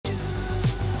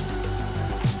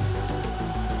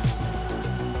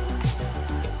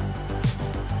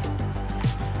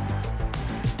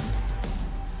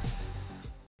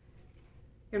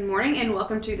Good morning and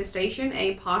welcome to The Station,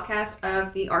 a podcast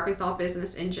of the Arkansas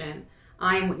Business Engine.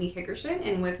 I am Whitney Hickerson,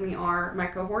 and with me are my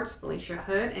cohorts Felicia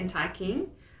Hood and Ty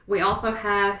King. We also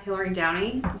have Hilary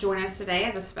Downey join us today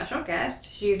as a special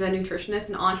guest. She's a nutritionist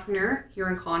and entrepreneur here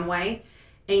in Conway,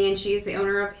 and she's the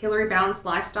owner of Hilary Balanced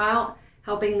Lifestyle,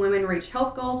 helping women reach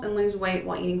health goals and lose weight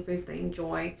while eating foods they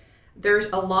enjoy. There's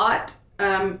a lot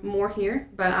more here,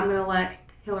 but I'm going to let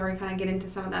Hilary kind of get into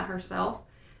some of that herself.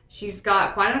 She's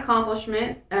got quite an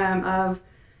accomplishment and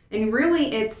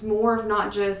really it's more of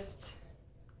not just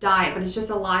diet, but it's just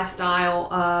a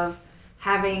lifestyle of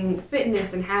having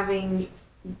fitness and having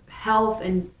health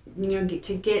and,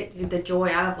 to get the joy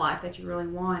out of life that you really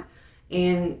want.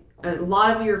 And a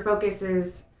lot of your focus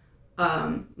is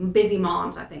busy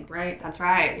moms, I think, right? That's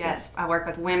right. Yes. I work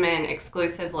with women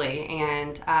exclusively,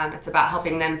 and it's about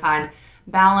helping them find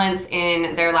balance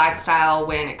in their lifestyle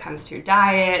when it comes to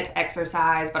diet,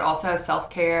 exercise, but also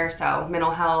self-care, so mental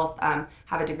health.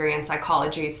 Have a degree in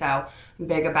psychology, so I'm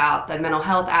big about the mental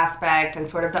health aspect and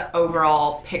sort of the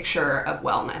overall picture of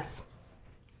wellness.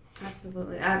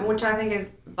 Absolutely, which I think is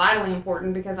vitally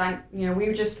important because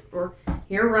we just were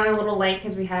here running a little late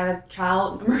because we had a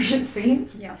child emergency,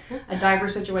 a diaper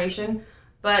situation.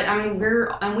 But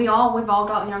we've all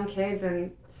got young kids,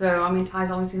 and so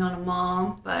Ty's obviously not a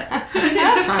mom, but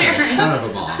it's a parent. Kind of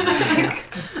a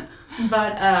mom.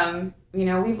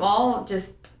 But we've all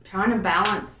just trying to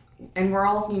balance, and we're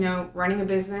all running a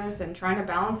business and trying to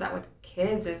balance that with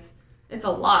kids it's a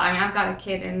lot. I've got a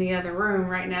kid in the other room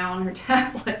right now on her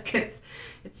tablet because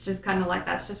it's just kind of like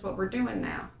that's just what we're doing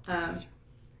now.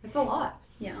 It's a lot.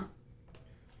 Yeah.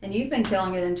 And you've been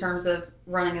killing it in terms of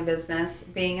running a business,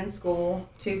 being in school,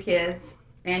 2 kids,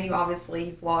 and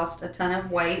you've lost a ton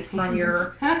of weight from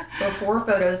your before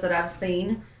photos that I've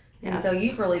seen. And so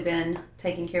you've really been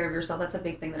taking care of yourself. That's a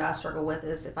big thing that I struggle with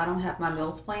is if I don't have my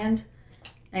meals planned.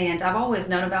 And I've always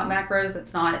known about macros.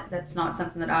 That's not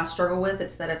something that I struggle with.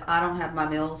 It's that if I don't have my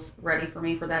meals ready for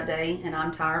me for that day and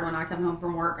I'm tired when I come home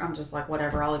from work, I'm just like,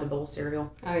 whatever, I'll eat a bowl of cereal.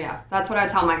 Oh, yeah. That's what I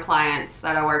tell my clients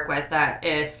that I work with, that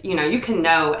if, you can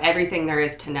know everything there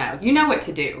is to know. You know what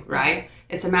to do, right?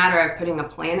 It's a matter of putting a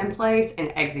plan in place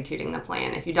and executing the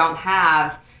plan. If you don't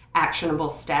have actionable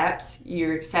steps,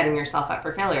 you're setting yourself up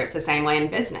for failure. It's the same way in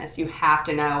business. You have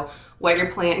to know what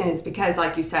your plan is because,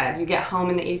 like you said, you get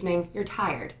home in the evening, you're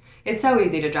tired. It's so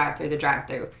easy to drive through the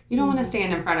drive-thru. You don't want to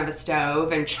stand in front of a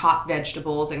stove and chop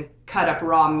vegetables and cut up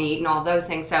raw meat and all those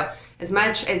things. So as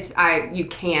much as I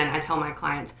tell my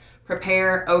clients,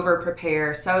 prepare,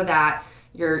 over-prepare so that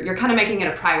you're kind of making it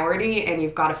a priority and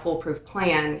you've got a foolproof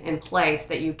plan in place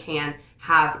that you can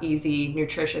have easy,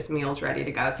 nutritious meals ready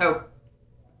to go. So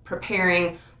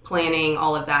preparing, planning,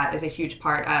 all of that is a huge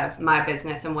part of my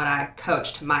business and what I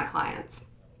coach to my clients.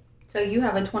 So you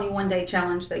have a 21-day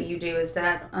challenge that you do. Is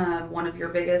that one of your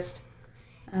biggest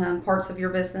parts of your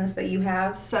business that you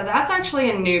have? So that's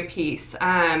actually a new piece.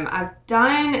 I've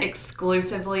done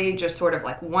exclusively just sort of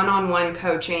like one-on-one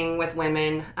coaching with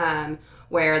women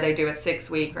where they do a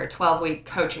 6-week or 12-week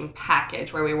coaching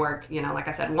package where we work, like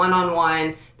I said,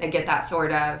 one-on-one. They get that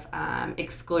sort of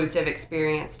exclusive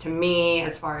experience to me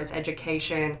as far as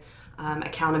education,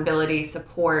 accountability,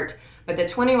 support. But the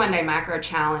 21-day macro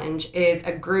challenge is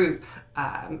a group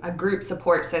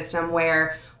support system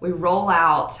where we roll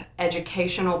out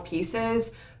educational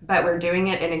pieces, but we're doing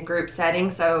it in a group setting.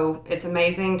 So it's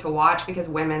amazing to watch because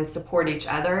women support each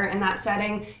other in that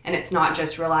setting. And it's not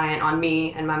just reliant on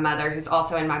me and my mother, who's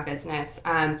also in my business.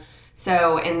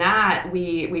 So in that,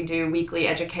 we do weekly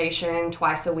education.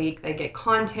 Twice a week, they get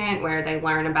content where they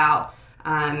learn about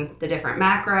the different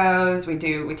macros.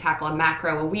 We tackle a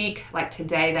macro a week. Like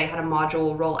today, they had a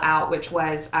module roll out, which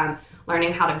was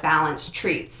learning how to balance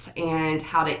treats and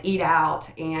how to eat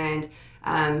out and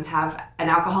have an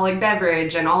alcoholic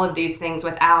beverage and all of these things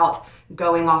without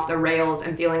going off the rails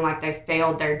and feeling like they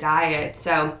failed their diet.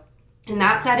 So in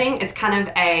that setting, it's kind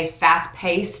of a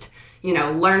fast-paced,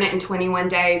 learn it in 21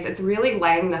 days. It's really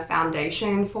laying the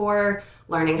foundation for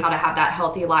learning how to have that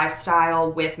healthy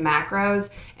lifestyle with macros.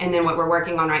 And then what we're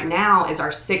working on right now is our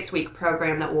 6-week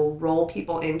program that we'll roll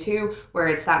people into, where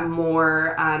it's that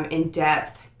more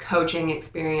in-depth coaching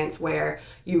experience where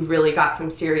you've really got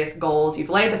some serious goals. You've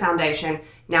laid the foundation.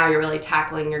 Now you're really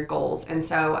tackling your goals. And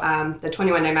so the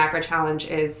 21-day macro challenge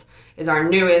is our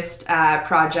newest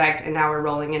project. And now we're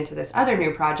rolling into this other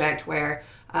new project where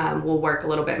we'll work a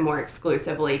little bit more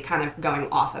exclusively kind of going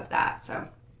off of that. So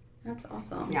that's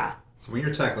awesome. Yeah. So when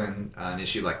you're tackling an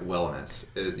issue like wellness,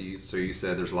 you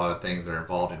said there's a lot of things that are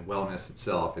involved in wellness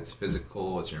itself. It's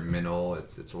physical, it's your mental,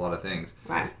 it's a lot of things.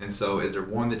 Right. And so is there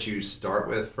one that you start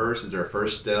with first? Is there a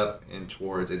first step in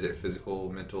towards, is it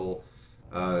physical, mental,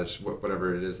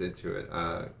 whatever it is into it.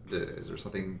 Is there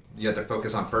something you have to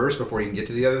focus on first before you can get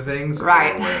to the other things?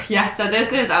 Right. Yeah. So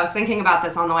I was thinking about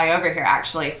this on the way over here,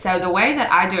 actually. So the way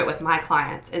that I do it with my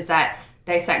clients is that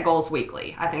they set goals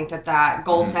weekly. I think that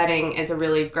goal setting is a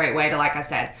really great way to, like I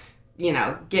said,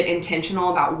 get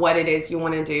intentional about what it is you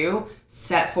want to do,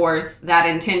 set forth that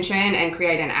intention, and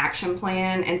create an action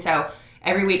plan. And so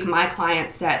every week my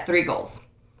clients set 3 goals.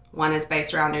 One is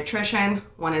based around nutrition,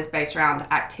 one is based around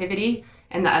activity,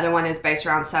 and the other one is based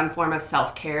around some form of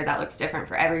self-care that looks different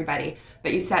for everybody.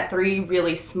 But you set 3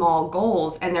 really small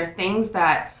goals, and they're things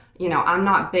that, I'm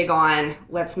not big on,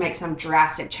 let's make some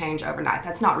drastic change overnight.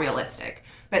 That's not realistic.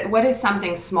 But what is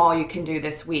something small you can do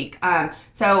this week?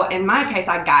 So in my case,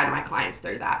 I guide my clients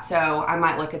through that. So I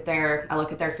might look at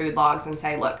their food logs and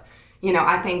say, look,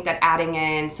 I think that adding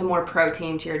in some more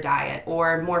protein to your diet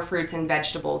or more fruits and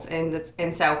vegetables.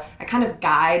 And so I kind of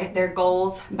guide their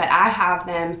goals, but I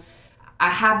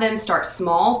have them start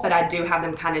small, but I do have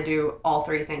them kind of do all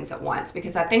 3 things at once,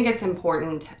 because I think it's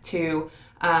important to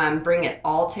bring it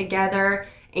all together.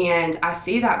 And I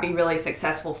see that be really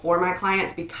successful for my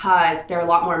clients because they're a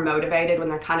lot more motivated when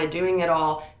they're kind of doing it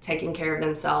all, taking care of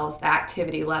themselves, the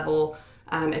activity level.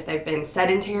 If they've been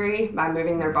sedentary by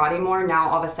moving their body more, now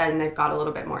all of a sudden they've got a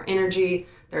little bit more energy.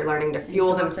 They're learning to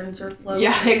fuel themselves.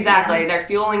 Yeah, exactly. Yeah. They're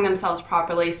fueling themselves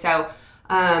properly. So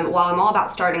while I'm all about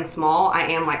starting small, I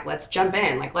am like, let's jump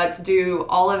in. Like, let's do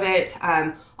all of it,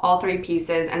 all 3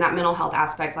 pieces. And that mental health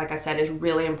aspect, like I said, is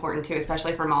really important too,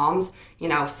 especially for moms.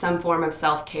 Some form of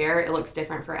self-care. It looks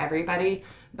different for everybody.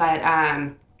 But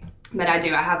I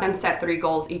have them set 3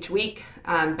 goals each week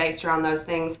based around those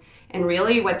things. And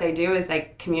really what they do is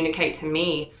they communicate to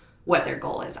me what their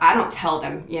goal is. I don't tell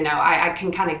them, I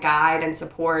can kind of guide and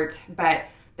support, but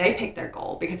they pick their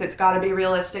goal because it's got to be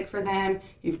realistic for them.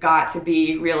 You've got to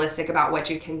be realistic about what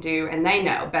you can do, and they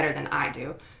know better than I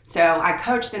do. So I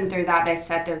coach them through that. They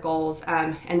set their goals,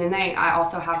 and then I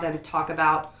also have them talk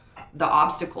about the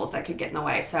obstacles that could get in the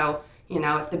way. So,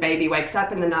 if the baby wakes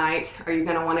up in the night, are you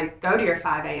going to want to go to your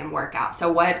 5 a.m. workout?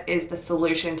 So what is the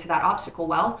solution to that obstacle?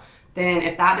 Well, then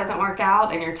if that doesn't work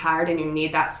out and you're tired and you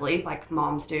need that sleep, like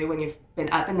moms do when you've been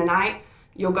up in the night,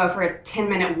 you'll go for a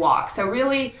 10-minute walk. So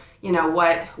really,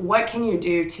 what can you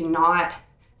do to not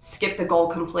skip the goal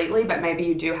completely, but maybe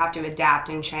you do have to adapt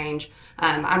and change.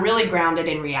 I'm really grounded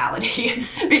in reality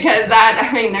because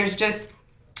there's just,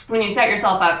 when you set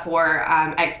yourself up for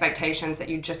expectations that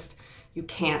you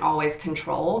can't always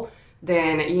control,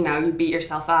 then, you beat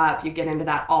yourself up, you get into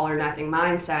that all or nothing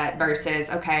mindset versus,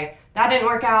 okay, that didn't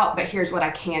work out, but here's what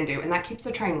I can do. And that keeps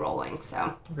the train rolling.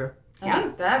 So, okay. I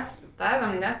think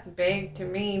that's big to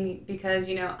me because,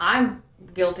 I'm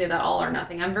guilty of that all or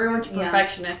nothing. I'm very much a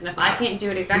perfectionist, and if I can't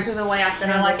do it exactly the way I feel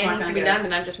like it needs to be done,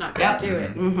 then I'm just not going to do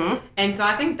it. Mm-hmm. And so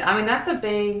I think, that's a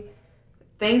big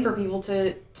thing for people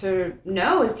to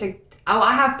know is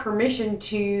I have permission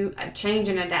to change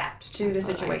and adapt to the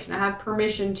situation. I have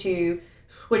permission to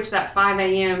switch that 5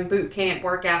 a.m. boot camp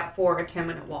workout for a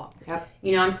 10-minute walk. Yep.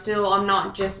 I'm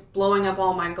not just blowing up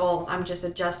all my goals. I'm just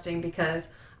adjusting because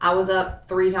I was up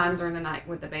 3 times during the night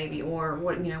with the baby or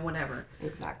whatever.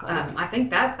 Exactly. I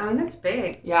think that's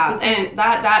big. Yeah. And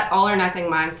that all or nothing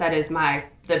mindset is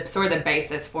the sort of the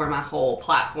basis for my whole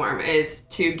platform is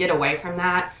to get away from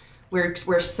that.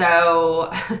 We're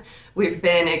so, we've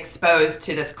been exposed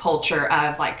to this culture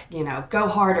of go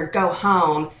hard or go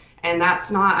home. And that's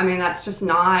just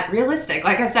not realistic.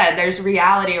 Like I said, there's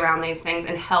reality around these things,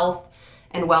 and health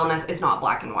and wellness is not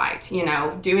black and white.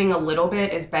 Doing a little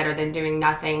bit is better than doing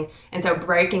nothing. And so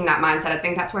breaking that mindset, I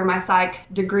think that's where my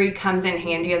psych degree comes in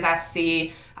handy, as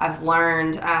I've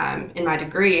learned in my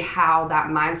degree how that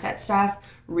mindset stuff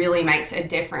really makes a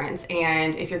difference.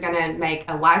 And if you're going to make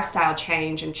a lifestyle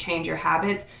change and change your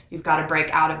habits, you've got to break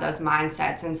out of those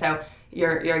mindsets. And so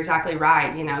you're exactly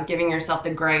right, giving yourself the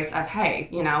grace of, hey,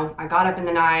 I got up in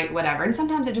the night, whatever. And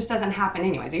sometimes it just doesn't happen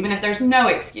anyways, even if there's no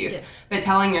excuse. Yeah. But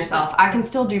telling yourself, I can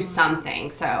still do something.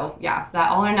 So yeah, that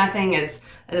all or nothing is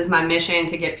my mission,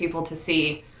 to get people to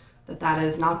see that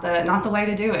is not the way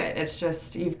to do it. It's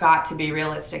just, you've got to be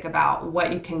realistic about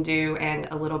what you can do, and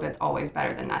a little bit's always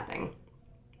better than nothing.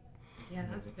 Yeah,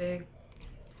 that's big.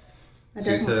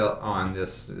 So you set out on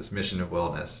this mission of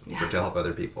wellness to help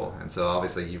other people. And so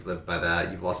obviously you've lived by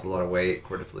that. You've lost a lot of weight,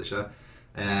 according to Felicia.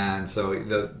 And so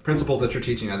the principles that you're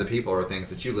teaching other people are things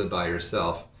that you live by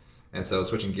yourself. And so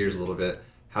switching gears a little bit,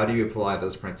 how do you apply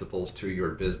those principles to your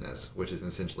business, which is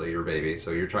essentially your baby?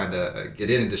 So you're trying to get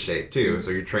it into shape too.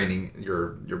 So you're training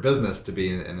your business to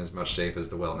be in as much shape as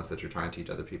the wellness that you're trying to teach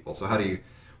other people. So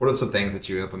what are some things that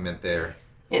you implement there?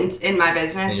 in my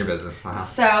business. In your business. Uh-huh.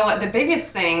 So the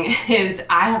biggest thing is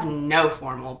I have no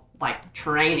formal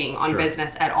training on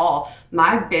business at all.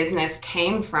 My business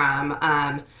came from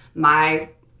my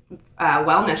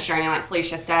wellness journey. Like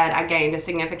Felicia said, I gained a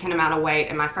significant amount of weight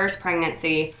in my first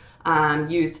pregnancy,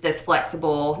 used this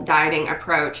flexible dieting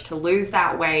approach to lose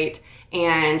that weight.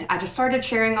 And I just started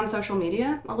sharing on social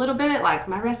media a little bit, like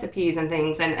my recipes and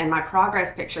things and my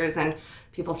progress pictures. And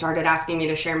people started asking me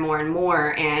to share more and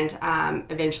more. And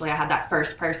eventually I had that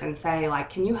first person say, like,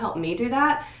 can you help me do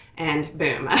that? And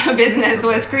boom, a business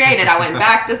was created. I went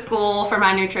back to school for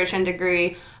my nutrition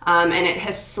degree, and it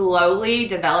has slowly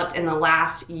developed in the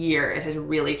last year. It has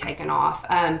really taken off.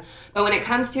 But when it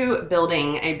comes to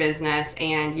building a business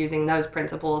and using those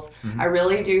principles, I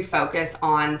really do focus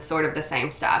on sort of the same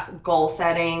stuff, goal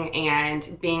setting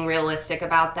and being realistic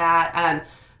about that.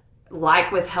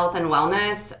 Like with health and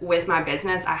wellness, with my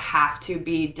business, I have to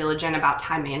be diligent about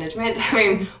time management. I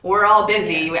mean, we're all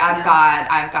busy. Yes,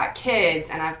 I've got kids,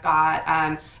 and I've got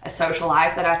a social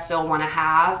life that I still want to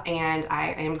have, and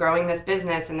I am growing this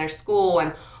business, and there's school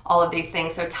and all of these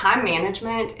things. So time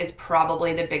management is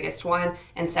probably the biggest one,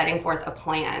 and setting forth a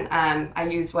plan. I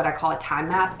use what I call a time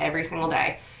map every single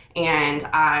day. And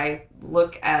I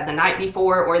look at the night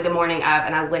before or the morning of,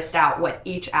 and I list out what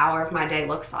each hour of my day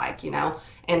looks like,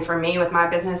 And for me, with my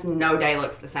business, no day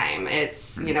looks the same.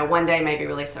 It's, one day may be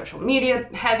really social media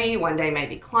heavy, one day may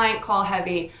be client call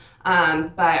heavy.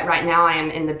 But right now I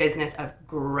am in the business of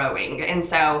growing. And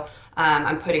so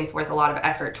I'm putting forth a lot of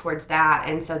effort towards that.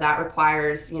 And so that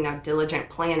requires, diligent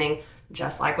planning,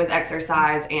 just like with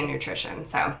exercise and nutrition.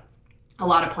 So a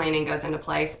lot of planning goes into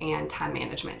place, and time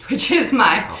management, which is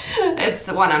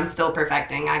it's one I'm still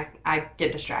perfecting. I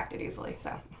get distracted easily,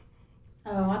 so.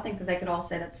 Oh, I think that they could all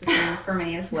say that's the same for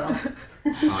me as well.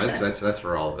 That's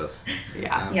for all of us.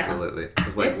 Yeah. Absolutely.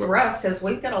 It's rough because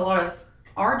we've got a lot of,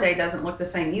 our day doesn't look the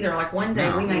same either. Like one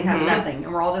day we may have nothing,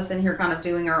 and we're all just in here kind of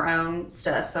doing our own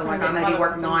stuff. So like I may be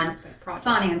working on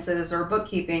finances or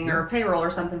bookkeeping or payroll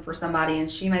or something for somebody, and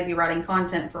she may be writing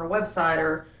content for a website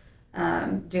or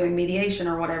doing mediation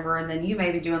or whatever, and then you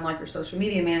may be doing like your social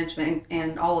media management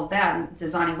and all of that, and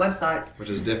designing websites, which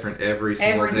is different every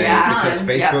single day single because time.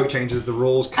 Facebook changes the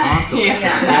rules constantly. Yeah, So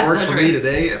if it that's works so for true. me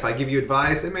today, if I give you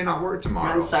advice, it may not work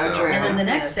tomorrow. That's so true. And then the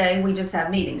next day we just have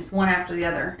meetings one after the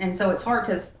other, and so it's hard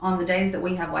because on the days that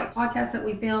we have like podcasts that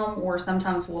we film, or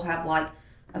sometimes we'll have like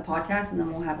a podcast and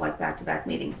then we'll have like back-to-back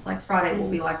meetings. Like Friday will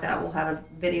be like that. We'll have a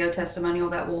video testimonial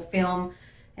that we'll film,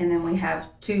 and then we have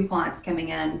 2 clients coming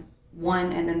in,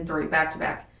 1 and then 3 back to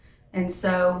back. And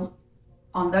so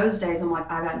on those days I'm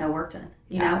like, I got no work done,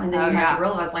 and then you have to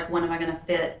realize, like, when am I going to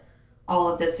fit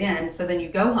all of this in? So then you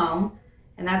go home,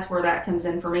 and that's where that comes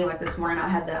in for me. Like this morning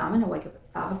I'm going to wake up at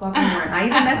 5 o'clock in the morning. I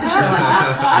even messaged her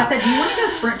last night. I said, do you want to go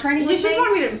sprint training with She me? just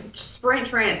wanted me to sprint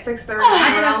train at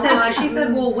 6:30. She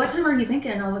said, well, what time are you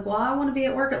thinking? And I was like, well, I want to be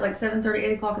at work at like 7:30,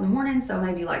 8 o'clock in the morning, so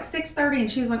maybe like 6:30.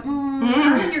 And she was like,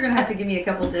 I think you're going to have to give me a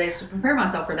couple of days to prepare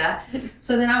myself for that.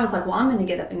 So then I was like, well, I'm going to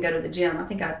get up and go to the gym. I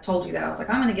think I told you that. I was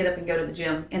like, I'm going to get up and go to the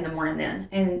gym in the morning then.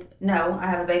 And no, I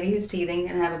have a baby who's teething,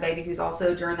 and I have a baby who's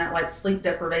also during that like sleep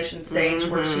deprivation stage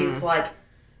where she's like,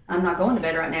 I'm not going to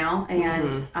bed right now,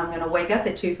 and I'm going to wake up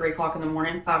at 2, 3 o'clock in the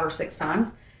morning 5 or 6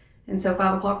 times. And so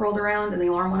 5 o'clock rolled around, and the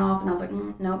alarm went off, and I was like,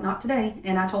 nope, not today.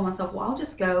 And I told myself, well, I'll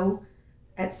just go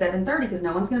at 7:30 because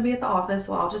no one's going to be at the office,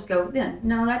 so I'll just go then.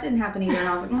 No, that didn't happen either, and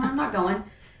I was like, I'm not going.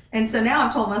 And so now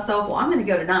I've told myself, well, I'm going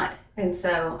to go tonight. And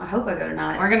so I hope I go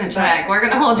tonight. We're going to check. We're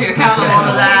going to hold you accountable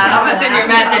to that. I'm going to send you a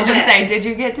message and say, did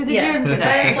you get to the gym today?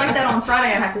 But it's like that on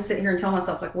Friday. I have to sit here and tell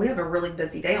myself, like, we have a really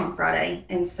busy day on Friday.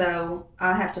 And so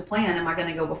I have to plan, am I going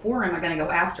to go before? Am I going to go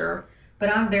after?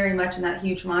 But I'm very much in that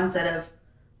huge mindset of,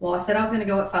 well, I said I was going to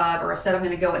go at 5, or I said I'm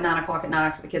going to go at 9 o'clock at night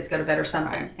after the kids go to bed or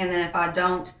something. Right. And then if I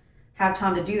don't have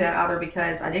time to do that, either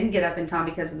because I didn't get up in time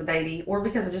because of the baby, or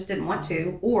because I just didn't want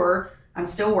to, or I'm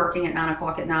still working at 9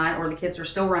 o'clock at night, or the kids are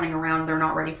still running around, they're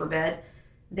not ready for bed,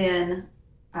 then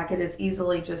I could as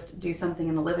easily just do something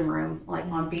in the living room, like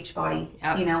on Beachbody,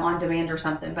 on demand or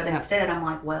something. But instead I'm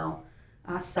like, well,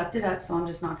 I sucked it up, so I'm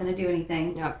just not going to do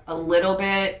anything. Yep. A little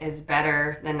bit is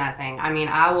better than nothing. I mean,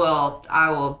 I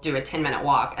will do a 10-minute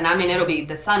walk, and I mean,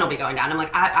 the sun will be going down. I'm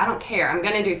like, I don't care. I'm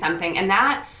going to do something. And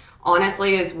that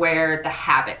honestly is where the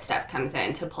habit stuff comes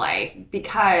into play,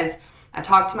 because I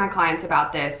talk to my clients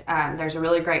about this. There's a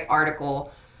really great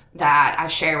article that I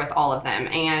share with all of them,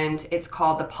 and it's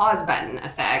called the pause button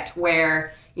effect,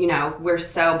 where, we're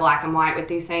so black and white with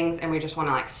these things, and we just want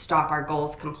to like stop our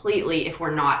goals completely if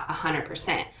we're not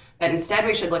 100%. But instead,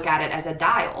 we should look at it as a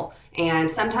dial.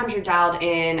 And sometimes you're dialed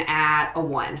in at a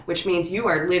 1, which means you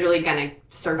are literally going to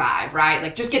survive, right?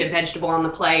 Like, just get a vegetable on the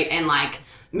plate and, like,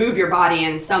 move your body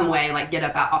in some way, like get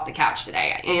up off the couch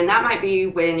today. And that might be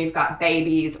when you've got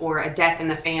babies or a death in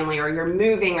the family or you're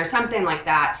moving or something like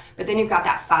that. But then you've got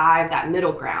that 5, that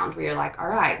middle ground where you're like, all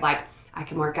right, like I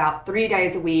can work out 3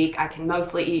 days a week. I can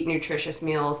mostly eat nutritious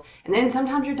meals. And then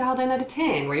sometimes you're dialed in at a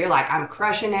 10 where you're like, I'm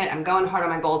crushing it. I'm going hard on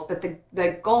my goals. But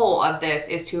the goal of this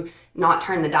is to not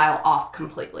turn the dial off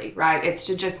completely, right? It's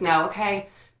to just know, okay,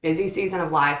 busy season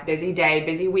of life, busy day,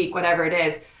 busy week, whatever it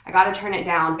is, I got to turn it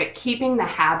down, but keeping the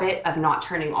habit of not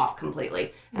turning off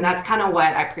completely. And that's kind of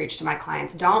what I preach to my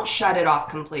clients. Don't shut it off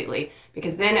completely,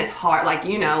 because then it's hard. Like,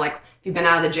 you know, like if you've been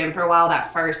out of the gym for a while,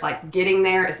 that first, like getting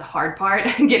there is the hard part,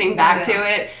 getting back to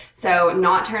it. So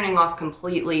not turning off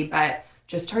completely, but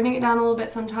just turning it down a little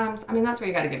bit sometimes. I mean, that's where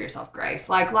you got to give yourself grace.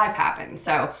 Like, life happens.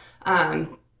 So,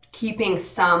 keeping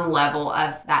some level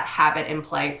of that habit in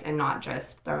place and not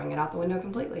just throwing it out the window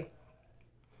completely.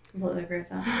 Completely agree with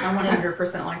that. I'm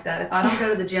 100% like that. If I don't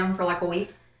go to the gym for like a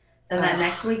week, then that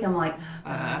next week I'm like,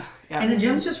 yeah. And the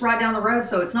gym's just right down the road,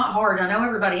 so it's not hard. I know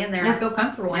everybody in there. I feel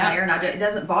comfortable in there, and it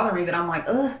doesn't bother me, but I'm like,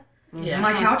 ugh. Yeah.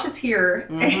 My couch is here,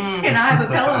 and I have a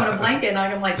pillow and a blanket, and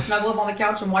I can like snuggle up on the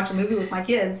couch and watch a movie with my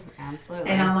kids. Absolutely.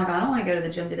 And I'm like, I don't want to go to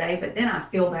the gym today, but then I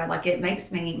feel bad. Like, it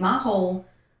makes me,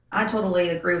 I totally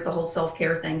agree with the whole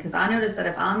self-care thing, because I notice that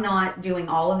if I'm not doing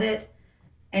all of it,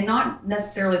 and not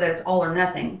necessarily that it's all or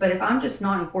nothing, but if I'm just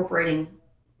not incorporating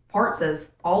parts of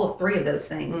all of 3 of those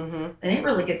things, then it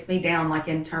really gets me down, like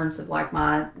in terms of like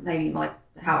maybe like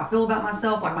how I feel about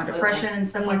myself, like my depression and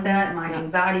stuff like that, and my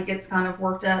anxiety gets kind of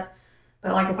worked up.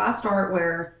 But like if I start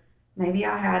where maybe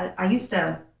I've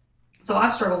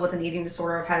struggled with an eating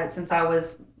disorder. I've had it since I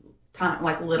was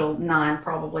like little, 9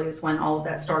 probably is when all of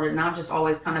that started. And I've just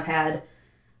always kind of had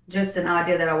just an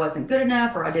idea that I wasn't good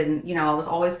enough, or I didn't, I was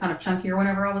always kind of chunkier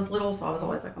whenever I was little. So I was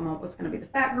always like, I'm always going to be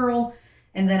the fat girl.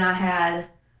 And then I had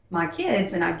my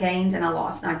kids, and I gained and I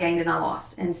lost, and I gained and I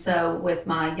lost. And so with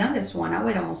my youngest one, I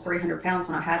weighed almost 300 pounds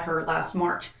when I had her last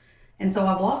March. And so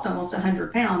I've lost almost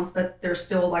 100 pounds, but there's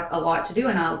still like a lot to do.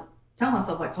 And I tell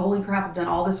myself like, holy crap, I've done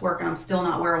all this work and I'm still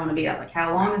not where I want to be at. Like,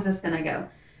 how long is this going to go?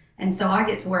 And so I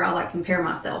get to where I like compare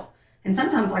myself. And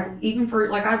sometimes, like, even for,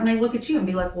 like, I may look at you and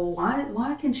be like, well,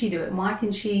 why can she do it? And why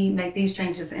can she make these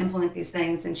changes, implement these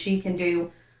things? And she can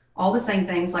do all the same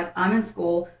things. Like, I'm in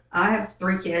school. I have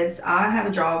 3 kids. I have a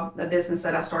job, a business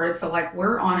that I started. So, like,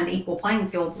 we're on an equal playing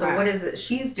field. So what is it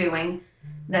she's doing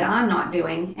that I'm not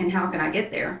doing, and how can I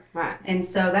get there? Right. And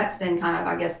so that's been kind of,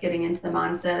 I guess, getting into the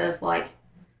mindset of, like,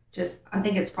 I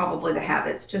think it's probably the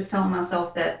habits. Just telling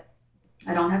myself that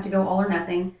I don't have to go all or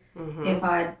nothing. If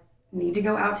I need to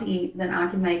go out to eat, then I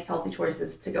can make healthy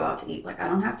choices to go out to eat. Like, I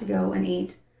don't have to go and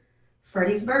eat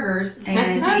Freddy's Burgers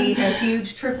and eat a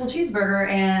huge triple cheeseburger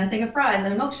and a thing of fries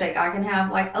and a milkshake. I can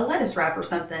have like a lettuce wrap or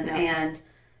something and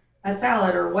a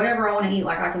salad or whatever I want to eat.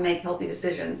 Like, I can make healthy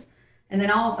decisions. And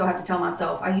then I also have to tell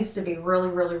myself, I used to be really,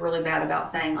 really, really bad about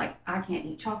saying, like, I can't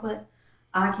eat chocolate.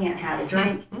 I can't have a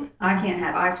drink. I can't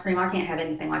have ice cream. I can't have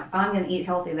anything. Like, if I'm going to eat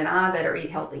healthy, then I better eat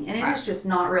healthy. And it was just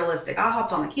not realistic. I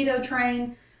hopped on the keto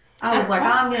train. I was like,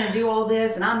 I'm going to do all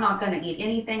this, and I'm not going to eat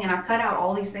anything. And I cut out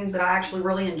all these things that I actually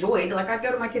really enjoyed. Like, I'd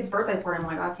go to my kid's birthday party, and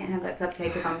I'm like, I can't have that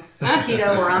cupcake because I'm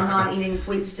keto, or I'm not eating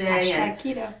sweets today. And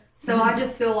keto. So I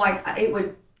just feel like it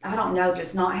would, I don't know,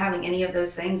 just not having any of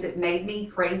those things, it made me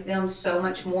crave them so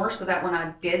much more, so that when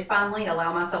I did finally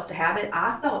allow myself to have it,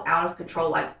 I felt out of control,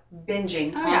 like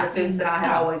binging on the foods that I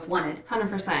had always wanted.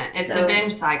 100%. It's the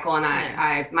binge cycle, and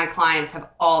I my clients have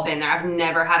all been there. I've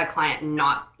never had a client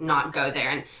not go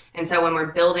there. And so when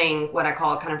we're building what I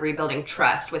call kind of rebuilding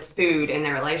trust with food in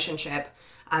their relationship,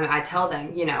 I tell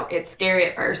them, it's scary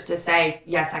at first to say,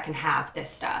 yes, I can have this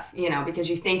stuff, because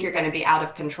you think you're going to be out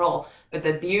of control. But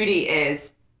the beauty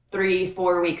is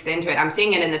 3-4 weeks into it, I'm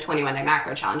seeing it in the 21-day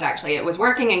macro challenge. Actually, it was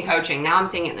working in coaching. Now I'm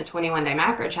seeing it in the 21-day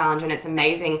macro challenge, and it's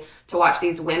amazing to watch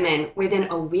these women within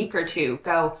a week or 2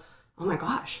 go, oh my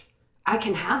gosh, I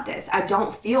can have this. I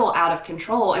don't feel out of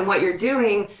control. And what you're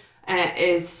doing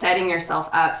is setting yourself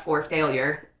up for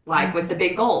failure, like with the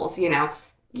big goals.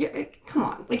 Come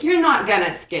on, like, you're not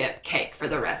gonna skip cake for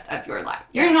the rest of your life.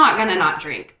 You're not gonna not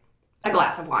drink a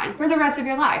glass of wine for the rest of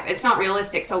your life. It's not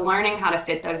realistic. So learning how to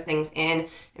fit those things in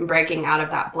and breaking out of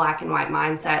that black and white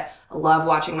mindset. I love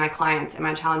watching my clients and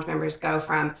my challenge members go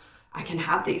from, I can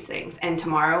have these things, and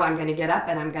tomorrow I'm going to get up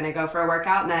and I'm going to go for a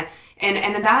workout.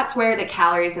 And that's where the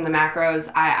calories and the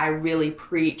macros, I really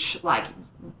preach, like,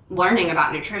 learning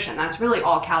about nutrition. That's really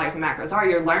all calories and macros are.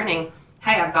 You're learning,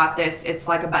 hey, I've got this. It's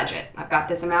like a budget. I've got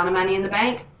this amount of money in the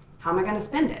bank. how am I going to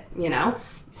spend it? You know,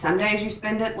 some days you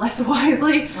spend it less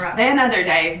wisely Right. than other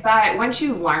days. But once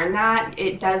you learn that,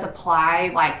 it does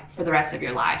apply like for the rest of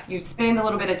your life. You spend a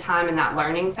little bit of time in that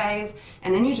learning phase,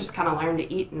 and then you just kind of learn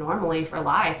to eat normally for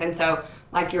life. And so,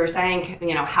 like you were saying,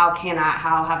 you know, how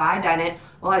have I done it?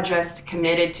 Well, I just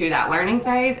committed to that learning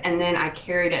phase, and then I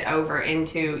carried it over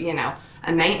into, you know,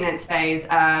 a maintenance phase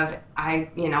of I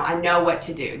know what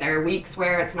to do. There are weeks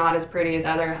where it's not as pretty as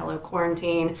other. Hello,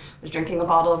 quarantine. Was drinking a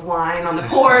bottle of wine on the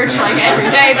porch like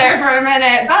every day there for a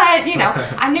minute. But, you know,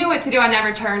 I knew what to do. I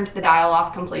never turned the dial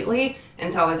off completely.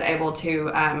 And so I was able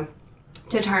to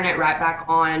turn it right back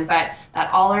on. But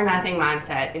that all or nothing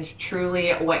mindset is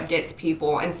truly what gets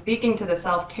people. And speaking to the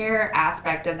self-care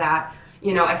aspect of that,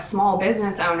 you know, as small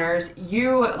business owners,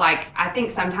 I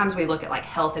think sometimes we look at like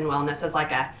health and wellness as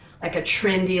like a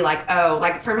trendy,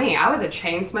 like for me, I was a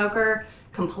chain smoker,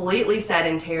 completely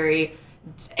sedentary,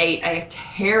 ate a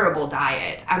terrible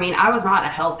diet. I mean, I was not a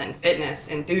health and fitness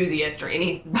enthusiast or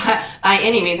by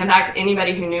any means. In fact,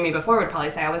 anybody who knew me before would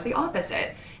probably say I was the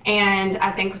opposite. And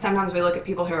I think sometimes we look at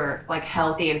people who are like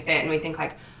healthy and fit and we think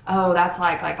like, oh, that's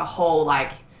like a whole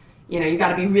like, you know, you got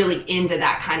to be really into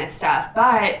that kind of stuff.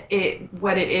 But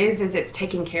what it is it's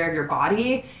taking care of your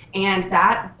body, and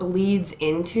that bleeds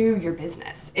into your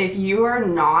business. If you are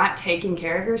not taking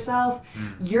care of yourself,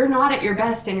 you're not at your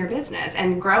best in your business.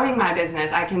 And growing my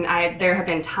business, there have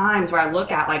been times where I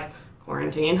look at like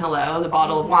quarantine, hello, the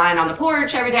bottle of wine on the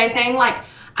porch every day thing, like,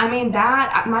 I mean,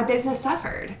 that my business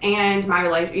suffered, and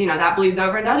that bleeds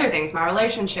over into other things, my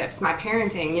relationships, my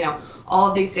parenting, you know, all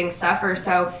of these things suffer.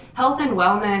 So health and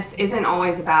wellness isn't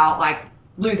always about like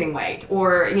losing weight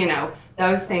or, you know,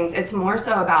 those things. It's more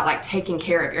so about like taking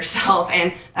care of yourself.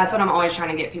 And that's what I'm always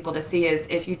trying to get people to see is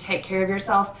if you take care of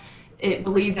yourself, it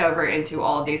bleeds over into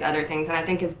all of these other things. And I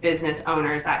think as business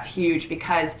owners, that's huge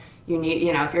because you need,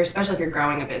 you know, especially if you're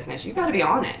growing a business, you got to be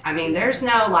on it. I mean, there's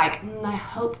no like, I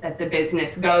hope that the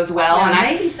business goes well. Yeah,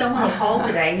 and maybe someone will call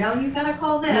today. No, you got to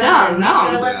call them. No. You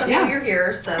got to let them know you're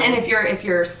here. So. And if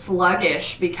you're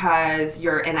sluggish because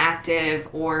you're inactive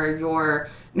or your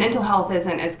mental health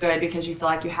isn't as good because you feel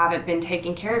like you haven't been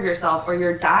taking care of yourself, or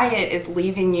your diet is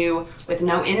leaving you with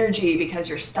no energy because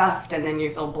you're stuffed and then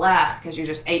you feel blech because you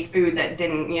just ate food that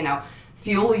didn't, you know,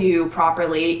 fuel you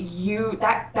properly,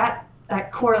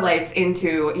 that correlates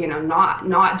into, you know,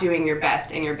 not doing your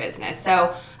best in your business.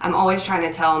 So I'm always trying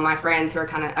to tell my friends who are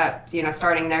kind of up, you know,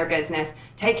 starting their business,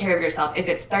 take care of yourself. If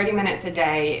it's 30 minutes a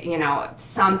day, you know,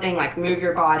 something like move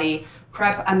your body,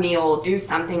 prep a meal, do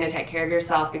something to take care of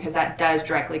yourself, because that does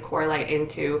directly correlate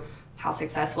into how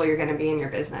successful you're going to be in your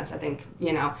business. I think,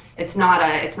 you know, it's not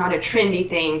a trendy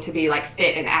thing to be like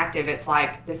fit and active. It's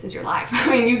like, this is your life. I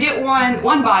mean, you get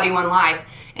one body, one life.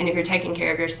 And if you're taking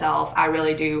care of yourself, I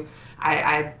really do.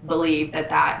 I believe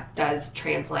that does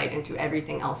translate into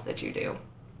everything else that you do.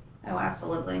 Oh,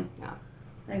 absolutely. Yeah.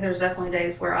 I think there's definitely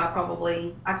days where I call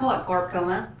it carb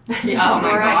coma. Yeah, oh my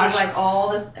where I eat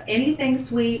gosh. like anything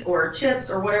sweet or chips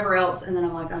or whatever else, and then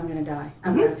I'm like, I'm gonna die.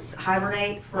 I'm gonna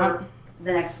hibernate for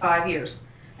the next 5 years.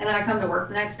 And then I come to work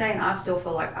the next day and I still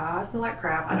feel like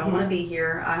crap. I don't want to be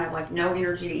here. I have like no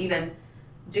energy to even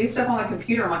do stuff on the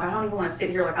computer. I'm like, I don't even want to sit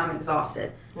here, like I'm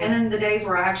exhausted. Yeah. And then the days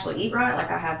where I actually eat right,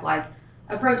 like I have like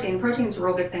a protein. Protein's a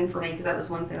real big thing for me because that was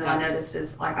one thing that I noticed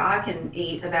is like I can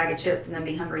eat a bag of chips and then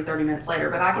be hungry 30 minutes later,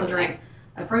 but Absolutely. I can drink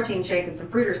a protein shake and some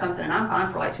fruit or something and I'm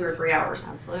fine for like 2 or 3 hours.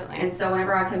 Absolutely. And so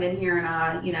whenever I come in here and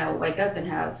I, you know, wake up and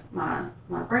have my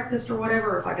breakfast or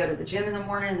whatever, or if I go to the gym in the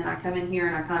morning and then I come in here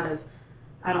and I kind of,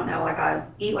 I don't know, like I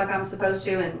eat like I'm supposed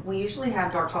to, and we usually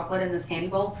have dark chocolate in this candy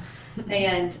bowl.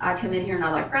 And I come in here and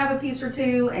I like grab a piece or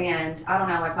two, and I don't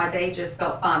know, like my day just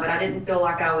felt fine, but I didn't feel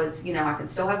like I was, you know, I could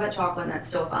still have that chocolate and that's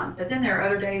still fine. But then there are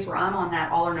other days where I'm on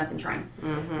that all or nothing train.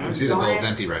 Mm-hmm. And see the bowl's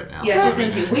empty right now. Yes,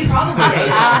 it's empty. We probably ate it.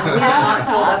 We have not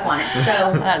filled up on it.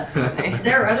 So that's funny.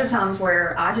 There are other times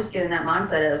where I just get in that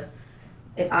mindset of,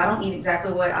 if I don't eat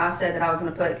exactly what I said that I was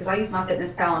going to put, because I use my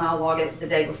FitnessPal and I'll log it the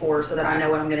day before so that I know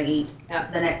what I'm going to eat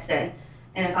the next day.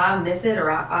 And if I miss it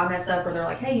or I mess up, or they're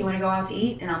like, hey, you want to go out to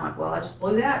eat? And I'm like, well, I just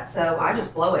blew that. So I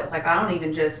just blow it. Like, I don't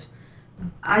even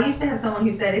I used to have someone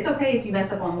who said, it's okay if you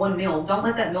mess up on one meal. Don't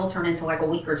let that meal turn into like a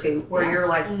week or two where you're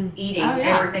like eating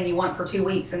everything you want for 2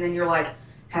 weeks. And then you're like,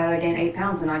 how did I gain 8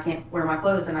 pounds and I can't wear my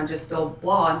clothes and I just feel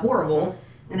blah and horrible.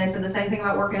 And they said the same thing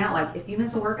about working out. Like, if you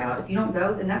miss a workout, if you don't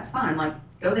go, then that's fine. Like,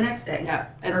 go the next day. Yeah,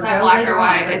 it's or that black or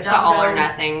white. On, it's the all or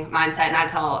nothing mindset. And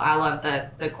I love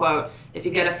the quote, if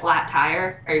you get a flat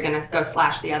tire, are you going to go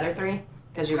slash the other 3?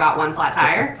 because you got one flat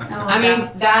tire. I mean,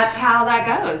 that's how that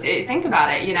goes. Think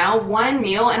about it, one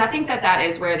meal, and I think that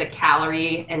is where the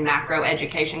calorie and macro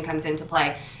education comes into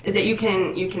play, is that you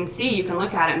can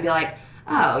look at it and be like,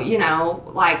 oh,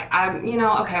 okay,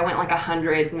 I went like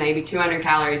 100, maybe 200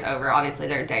 calories over. Obviously,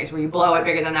 there are days where you blow it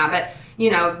bigger than that,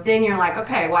 but then you're like,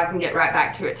 okay, well, I can get right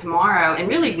back to it tomorrow. And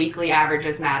really, weekly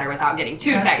averages matter without getting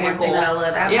too technical. One thing that I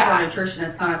love. Avatar Nutrition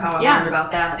is kind of how I learned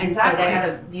about that. And exactly.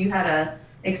 So you had a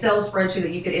Excel spreadsheet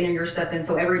that you could enter your stuff in.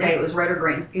 So every day it was red or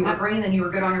green. If you were green, then you were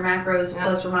good on your macros,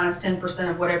 plus or minus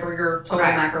 10% of whatever your total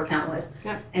macro count was.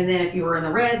 And then if you were in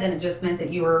the red, then it just meant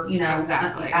that you were, out of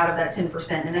that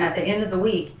 10%. And then at the end of the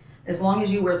week, as long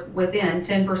as you were within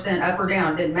 10% up or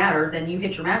down, didn't matter, then you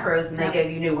hit your macros and they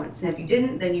gave you new ones. And if you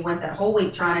didn't, then you went that whole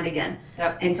week trying it again.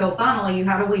 Until finally you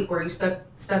had a week where you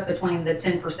stuck between the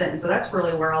 10%. And so that's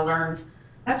really where I learned,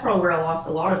 that's probably where I lost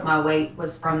a lot of my weight,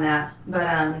 was from that. But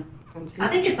I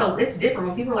think it's different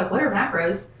when people are like, what are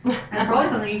macros? And it's probably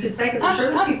something you could say, because I'm sure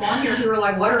there's people on here who are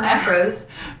like, what are macros?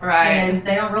 Right. And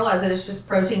they don't realize that it's just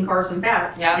protein, carbs, and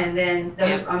fats. And then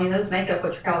those make up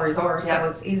what your calories are. So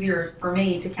it's easier for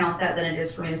me to count that than it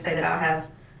is for me to say that I have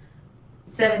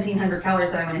 1,700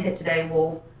 calories that I'm going to hit today.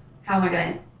 Well, how am I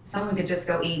going to? Someone could just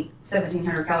go eat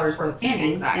 1,700 calories worth of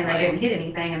candy, and they didn't hit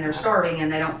anything, and they're starving,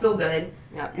 and they don't feel good.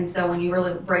 And so when you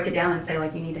really break it down and say,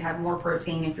 like, you need to have more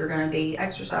protein if you're going to be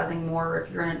exercising more,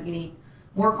 if you need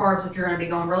more carbs if you're going to be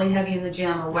going really heavy in the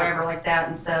gym or whatever like that.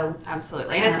 And so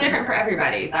absolutely, and it's different for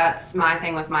everybody. That's my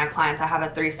thing with my clients. I have a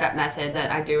 3-step method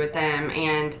that I do with them,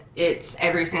 and it's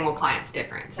every single client's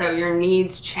different, so your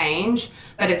needs change,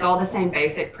 but it's all the same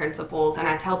basic principles. And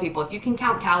I tell people, if you can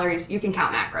count calories, you can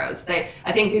count macros.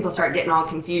 I think people start getting all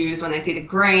confused when they see the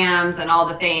grams and all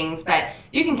the things, but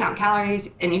you can count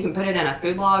calories and you can put it in a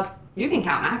food log. You can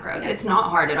count macros. It's not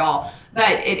hard at all,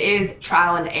 but it is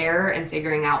trial and error and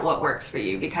figuring out what works for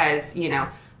you, because you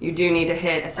do need to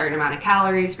hit a certain amount of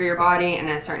calories for your body and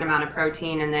then a certain amount of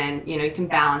protein, and then you can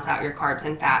balance out your carbs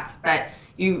and fats, but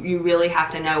you really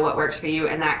have to know what works for you,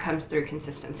 and that comes through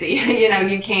consistency.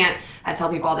 You can't. I tell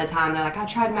people all the time, they're like, I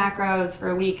tried macros for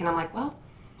a week, and I'm like, well,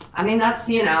 I mean, that's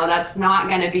not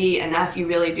going to be enough. You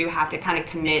really do have to kind of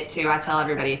commit to. I tell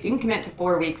everybody, if you can commit to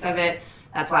 4 weeks of it.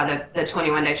 That's why the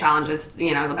 21-day challenge is,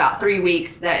 about 3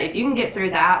 weeks, that if you can get through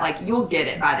that, like, you'll get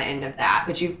it by the end of that.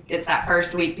 But it's that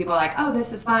first week, people are like, oh,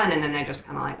 this is fun. And then they just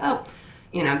kind of like, oh,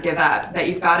 give up. But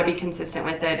you've got to be consistent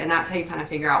with it. And that's how you kind of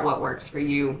figure out what works for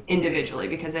you individually,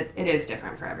 because it is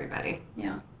different for everybody.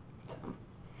 Yeah. So.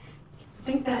 I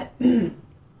think that,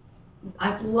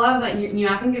 I love that,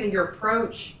 I think that your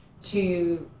approach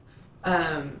to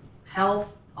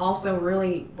health also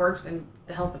really works in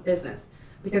the health of business.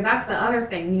 Because that's the other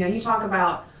thing, you talk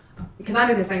about, because I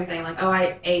do the same thing, like, oh,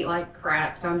 I ate like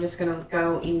crap, so I'm just going to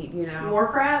go eat, More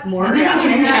crap? More. Yeah,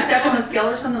 and then I step on the scale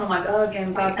or something, I'm like, oh, I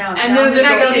gained 5 pounds. And then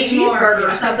I go eat a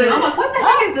cheeseburger or something. I'm like, what the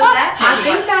heck is that? I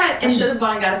think that I should have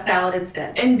gone and got a salad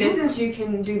instead. In business, you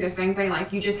can do the same thing.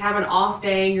 Like, you just have an off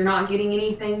day, you're not getting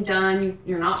anything done,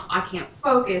 I can't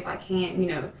focus, I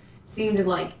can't, seem to,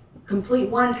 like, complete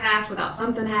one task without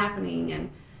something happening. And,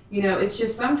 it's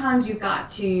just sometimes you've got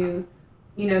to...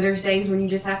 there's days when you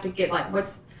just have to get like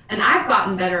and I've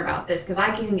gotten better about this, because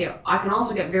I can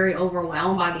also get very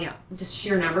overwhelmed by the just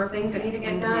sheer number of things that need to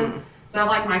get done. So I have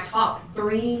like my top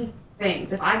 3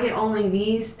 things. If I get only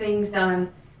these things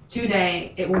done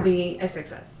today, it will be a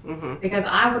success. Because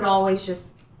I would always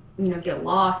just, get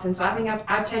lost. And so I think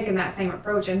I've taken that same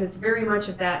approach, and it's very much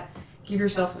of that, give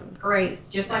yourself some grace.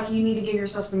 Just like you need to give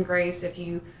yourself some grace if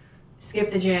you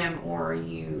skip the gym, or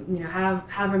you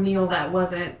have a meal that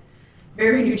wasn't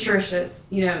very nutritious,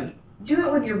 do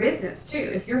it with your business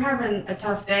too. If you're having a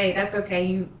tough day, that's okay.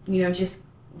 You just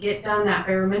get done that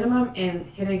bare minimum and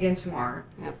hit it again tomorrow.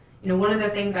 Yep. One of the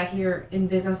things I hear in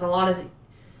business a lot is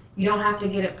you don't have to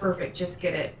get it perfect, just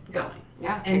get it going.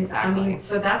 Yeah, and exactly. I mean,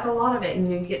 so that's a lot of it.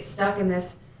 And you get stuck in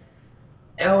this,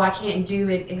 oh, I can't do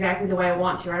it exactly the way I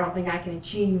want to. I don't think I can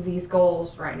achieve these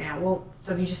goals right now. Well,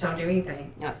 so you just don't do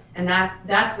anything. Yep. And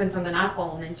that's been something I've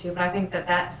fallen into. But I think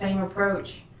that same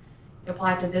approach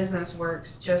applied to business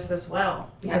works just as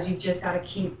well, because you've just got to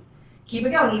keep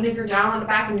it going, even if you're down on the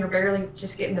back and you're barely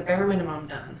just getting the bare minimum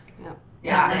done.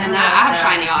 Yeah, and I have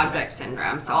shiny object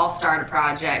syndrome, so I'll start a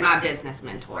project. My business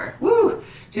mentor,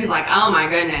 she's like, oh my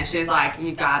goodness, she's like,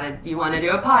 you want to do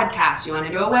a podcast, you want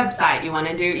to do a website, you want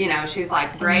to do, she's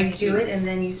like, break. You do it, and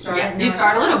then you start. Yeah, you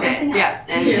start a little bit, yes,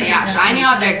 and shiny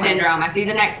object syndrome. I see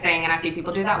the next thing, and I see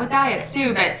people do that with diets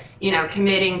too, but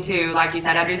committing to, like you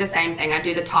said, I do the same thing. I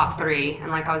do the top 3, and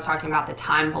like I was talking about, the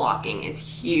time blocking is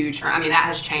huge. That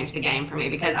has changed the game for me,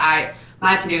 because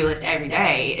my to-do list every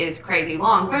day is crazy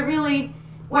long, but really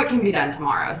what can be done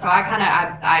tomorrow. So I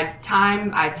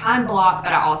time block,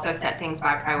 but I also set things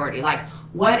by priority. Like,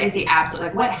 what is the absolute,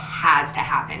 like, what has to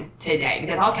happen today?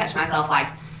 Because I'll catch myself like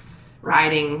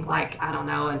writing, like, I don't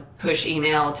know, a push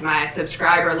email to my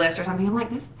subscriber list or something. I'm like,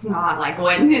 this is not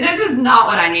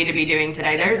what I need to be doing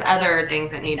today. There's other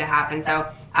things that need to happen. So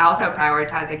I also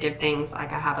prioritize. I give things,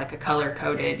 like, I have like a color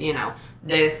coded,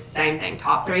 this same thing,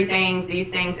 top 3 things, these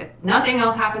things. If nothing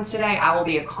else happens today, I will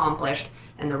be accomplished,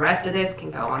 and the rest of this can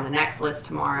go on the next list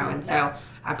tomorrow. And so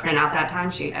I print out that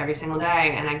timesheet every single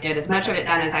day, and I get as much of it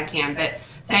done as I can. But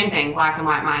same thing, black and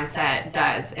white mindset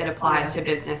does. It applies to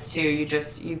business too.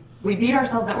 We beat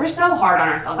ourselves up. We're so hard on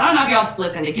ourselves. I don't know if y'all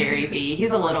listen to Gary Vee.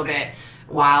 He's a little bit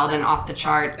wild and off the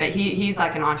charts, but he's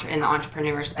like in the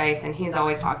entrepreneur space, and he's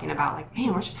always talking about, like,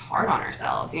 man, we're just hard on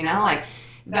ourselves, like.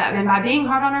 And by being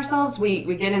hard on ourselves, we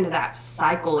get into that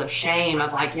cycle of shame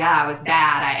of, like, yeah, I was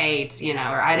bad, I ate,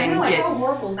 or I didn't get. How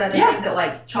horrible is that to think that,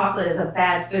 like, chocolate is a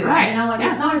bad food? Right.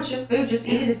 It's just food. Just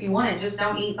eat it if you want it. Just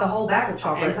don't eat the whole bag of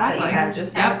chocolate that you have.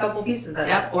 Just have a couple pieces of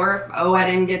it. Or, I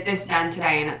didn't get this done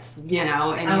today, and it's, and you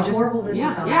just. Horrible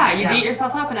business owner. You beat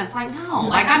yourself up, and it's like, no,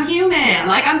 like, I'm human.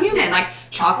 Like, I'm human. Like,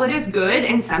 chocolate is good,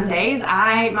 and some days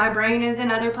my brain is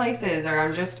in other places, or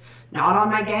I'm just not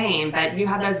on my game. But you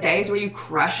have those days where you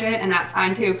crush it, and that's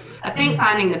fine too. I think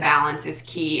finding the balance is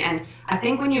key. And I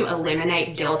think when you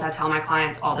eliminate guilt, I tell my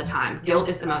clients all the time, guilt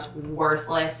is the most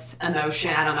worthless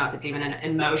emotion. I don't know if it's even an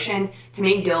emotion. To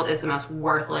me, guilt is the most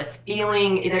worthless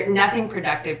feeling. Nothing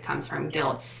productive comes from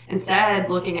guilt. Instead,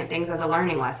 looking at things as a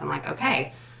learning lesson, like,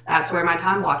 okay, that's where my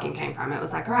time blocking came from. It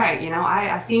was like, all right,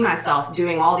 I see myself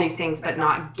doing all these things but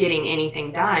not getting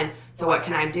anything done. So what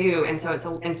can I do? And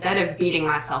so instead of beating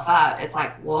myself up, it's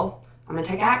like, well, I'm going to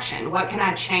take action. What can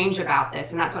I change about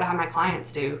this? And that's what I have my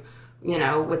clients do,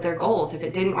 with their goals. If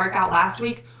it didn't work out last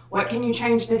week, what can you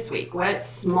change this week? What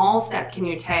small step can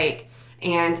you take?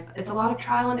 And it's a lot of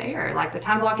trial and error. Like, the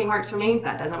time blocking works for me.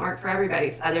 That doesn't work for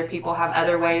everybody. So other people have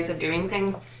other ways of doing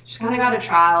things. Just kind of got to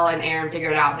trial and error and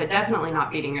figure it out, but definitely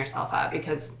not beating yourself up,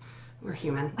 because we're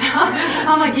human.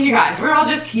 I'm like, you guys, we're all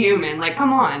just human. Like,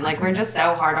 come on. Like, we're just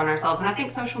so hard on ourselves. And I think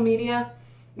social media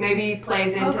maybe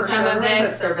plays into some of this.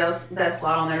 Puts their best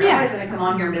lot on there. Nobody's going to come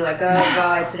on here and be like, oh,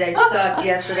 God, today sucked,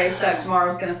 yesterday sucked,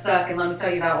 tomorrow's going to suck, and let me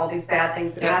tell you about all these bad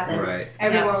things that happened. Right.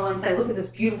 Everyone will say, look at this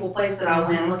beautiful place that I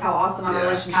went, look how awesome my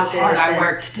relationship how is. hard I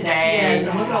worked today. Yes,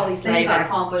 and look at all these things I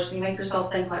accomplished, and you make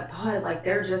yourself think, like, God, like,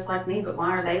 they're just like me, but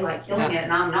why are they, like, killing it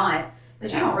and I'm not?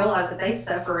 But you don't realize that they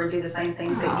suffer and do the same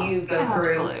things that you go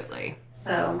through. Absolutely.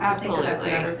 So I think that's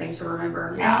another thing to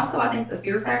remember. Yeah. And also, I think the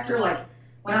fear factor, like,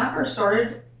 when I first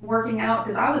started working out,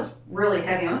 because I was really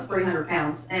heavy, I was 300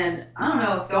 pounds, and I don't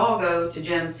know if y'all go to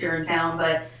gyms here in town,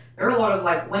 but there are a lot of,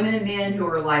 like, women and men who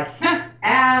are, like,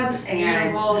 abs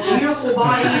and beautiful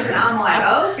bodies, and I'm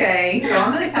like, okay, so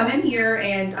I'm going to come in here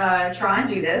and try and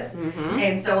do this. Mm-hmm.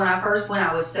 And so when I first went,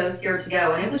 I was so scared to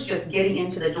go, and it was just getting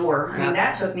into the door. I mean,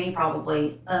 that took me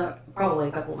probably a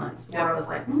couple months before I was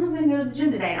like, I'm going to go to the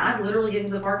gym today, and I'd literally get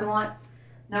into the parking lot.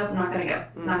 Nope, I'm not going to go.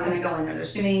 I'm not going to go in there.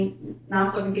 There's too many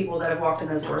nice-looking people that have walked in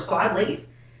those doors, so I'd leave.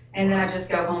 And then I'd just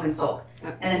go home and sulk.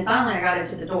 And then finally I got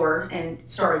into the door and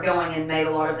started going and made a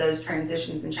lot of those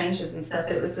transitions and changes and stuff.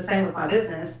 But it was the same with my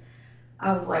business.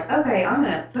 I was like, okay, I'm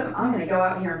gonna go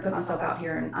out here and put myself out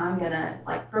here, and I'm gonna,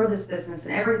 like, grow this business,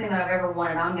 and everything that I've ever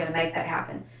wanted, I'm gonna make that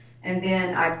happen. And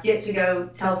then I'd get to go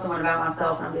tell someone about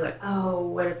myself, and I'd be like, oh,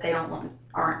 what if they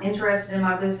aren't interested in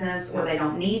my business, or they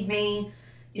don't need me?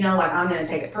 Like, I'm going to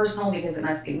take it personal because it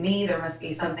must be me. There must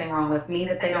be something wrong with me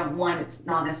that they don't want. It's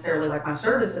not necessarily like my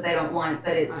service that they don't want,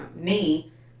 but it's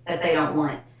me that they don't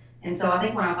want. And so I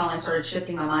think when I finally started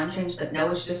shifting my mind change that no,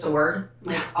 it's just a word.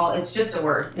 Like, it's just a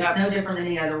word. It's no different than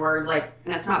any other word. Like,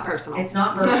 and it's not personal. It's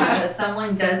not personal. If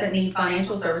someone doesn't need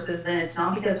financial services, then it's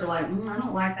not because they're like, I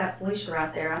don't like that Felicia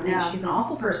right there. I think she's an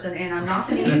awful person, and I'm not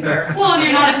going to use her. Well, and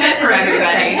you're not a fit for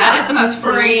everybody. That is the most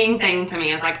freeing thing to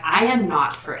me. It's like, I am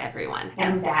not for everyone,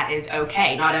 and that is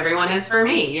okay. Not everyone is for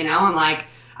me. I'm like,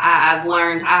 I've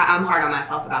learned, I'm hard on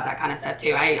myself about that kind of stuff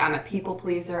too. I'm a people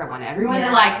pleaser. I want everyone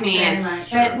to like me.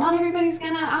 But not everybody's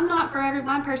I'm not for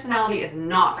everybody. My personality is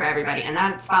not for everybody. And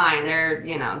that's fine.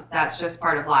 That's just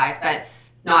part of life. But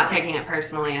not taking it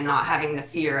personally and not having the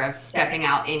fear of stepping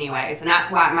out anyways. And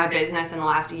that's why my business in the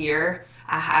last year,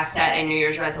 I set a New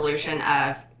Year's resolution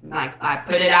of, like, I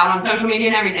put it out on social media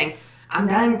and everything. I'm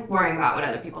done worrying about what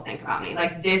other people think about me.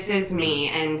 Like, this is me,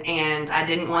 and I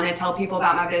didn't want to tell people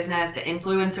about my business, the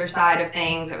influencer side of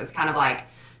things. It was kind of like,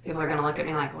 people are going to look at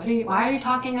me like, why are you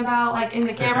talking about, like, in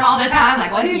the camera all the time?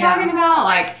 Like, what are you talking about?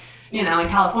 Like, you know, in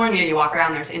California, you walk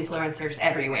around, there's influencers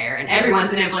everywhere, and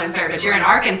everyone's an influencer, but you're in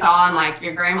Arkansas, and, like,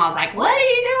 your grandma's like, what are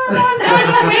you doing on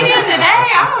social media today?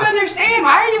 I don't understand.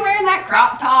 Why are you wearing that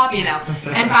crop top, you know?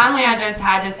 And finally, I just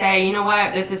had to say, you know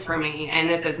what, this is for me, and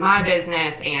this is my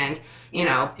business, and, you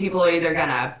know, people are either going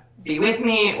to be with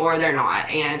me or they're not.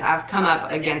 And I've come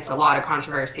up against a lot of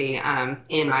controversy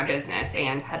in my business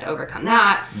and had to overcome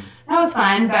that. That was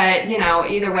fun, but, you know,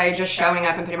 either way, just showing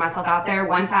up and putting myself out there,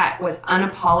 once I was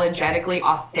unapologetically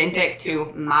authentic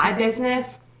to my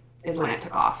business is when it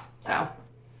took off. So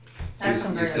you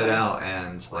set out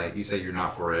and, like, you say you're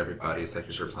not for everybody. It's like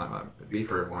you're sort of talking about be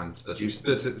for everyone, but you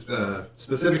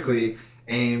specifically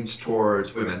aimed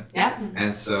towards women. Yep.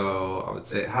 And so I would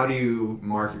say, how do you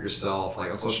market yourself,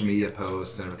 like on social media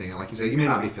posts and everything? And like you say, you may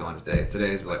not be feeling today.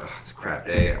 Today's like, oh, it's a crap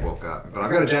day. I woke up, but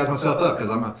I've got to jazz myself up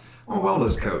because I'm a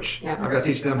wellness coach. Yep. I've got to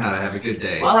teach them how to have a good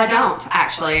day. Well, I don't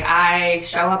actually. I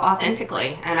show up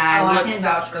authentically, and I can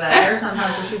vouch for that. There's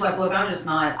sometimes where she's like, "Look, I'm just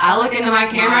not." I look into my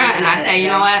camera and I say, "You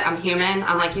know what? I'm human."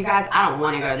 I'm like, "You guys, I don't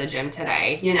want to go to the gym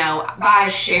today." You know, by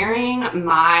sharing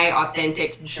my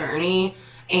authentic journey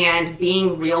and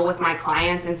being real with my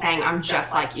clients and saying, I'm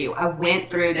just like you. I went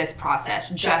through this process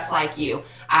just like you.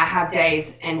 I have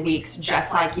days and weeks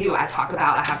just like you. I talk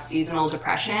about I have seasonal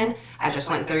depression. I just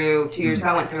went through, 2 years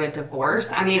ago, I went through a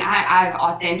divorce. I mean, I've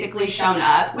authentically shown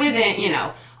up with it, you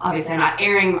know. Obviously, I'm not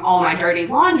airing all my dirty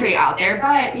laundry out there,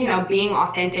 but, you know, being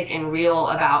authentic and real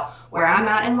about where I'm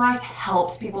at in life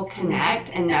helps people connect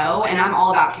and know. And I'm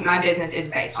all about, my business is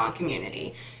based on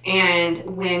community. And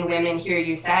when women hear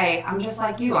you say, I'm just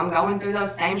like you, I'm going through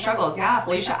those same struggles. Yeah,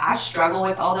 Felicia, I struggle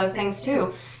with all those things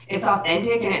too. It's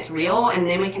authentic and it's real. And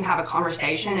then we can have a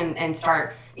conversation and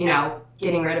start, you know,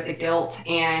 getting rid of the guilt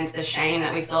and the shame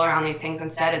that we feel around these things.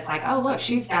 Instead, it's like, oh, look,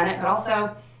 she's done it, but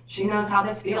also she knows how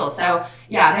this feels. So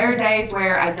yeah, there are days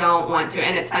where I don't want to.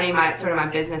 And it's funny, my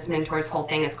business mentor's whole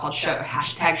thing is called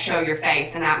 #show your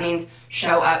face. And that means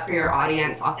show up for your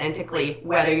audience authentically,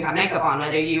 whether you have makeup on,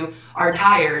 whether you are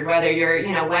tired, whether you're,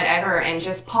 you know, whatever, and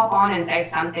just pop on and say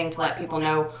something to let people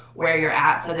know where you're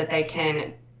at so that they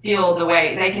can feel the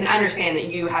way, they can understand that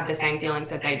you have the same feelings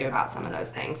that they do about some of those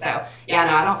things. So yeah,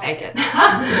 no, I don't fake it.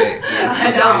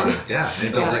 I don't. Yeah, and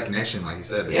it builds that connection, like you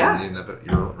said. Yeah.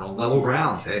 You're on level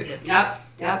grounds, hey.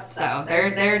 Yep. So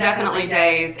there are definitely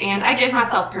days, and I give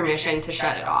myself permission to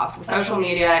shut it off. Social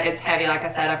media, it's heavy. Like I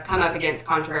said, I've come up against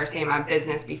controversy in my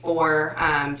business before.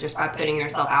 Just by putting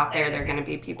yourself out there, there are going to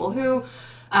be people who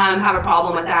have a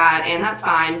problem with that, and that's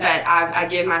fine, but I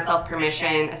give myself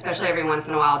permission, especially every once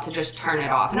in a while, to just turn it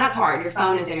off. And that's hard. Your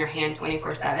phone is in your hand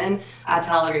 24/7. I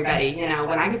tell everybody, you know,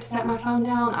 when I get to set my phone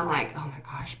down, I'm like, oh my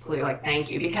gosh, please, like, thank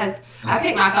you. Because I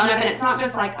pick my phone up, and it's not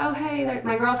just like, oh, hey,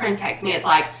 my girlfriend texts me. It's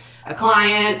like a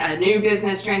client, a new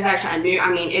business transaction,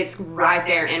 it's right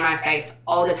there in my face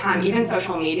all the time. Even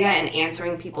social media and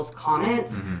answering people's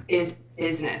comments is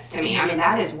business to me. I mean,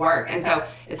 that is work. And so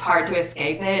it's hard to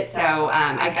escape it. So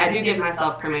I do give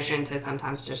myself permission to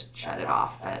sometimes just shut it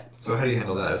off. But so how do you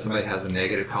handle that? If somebody has a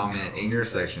negative comment in your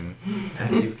section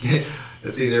and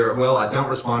it's either, well, I don't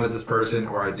respond to this person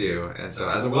or I do. And so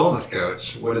as a wellness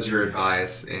coach, what is your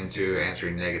advice into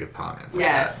answering negative comments? Like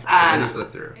yes. How do you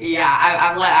slip through?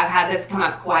 Yeah, I've had this come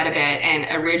up quite a bit.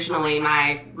 And originally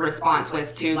my response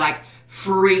was to like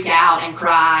freak out and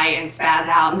cry and spaz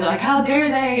out and be like, how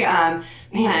dare they?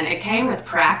 Man, it came with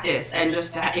practice and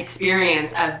just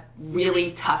experience of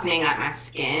really toughening up my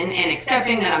skin and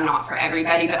accepting that I'm not for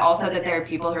everybody, but also that there are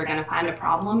people who are going to find a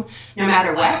problem no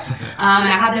matter what. And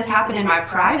I had this happen in my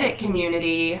private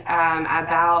community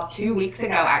about 2 weeks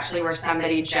ago, actually, where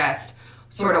somebody just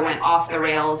sort of went off the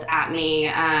rails at me.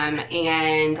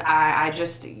 And I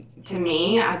just, to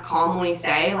me, I calmly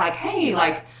say, like, hey,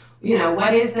 like, you know,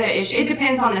 what is the issue? It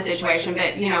depends on the situation,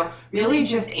 but, you know, really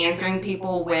just answering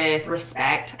people with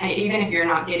respect. Even if you're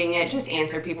not getting it, just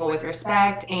answer people with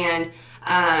respect and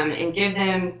give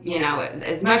them, you know,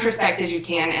 as much respect as you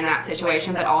can in that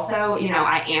situation. But also, you know,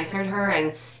 I answered her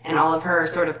and all of her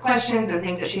sort of questions and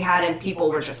things that she had, and people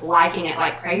were just liking it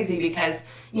like crazy because,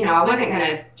 you know,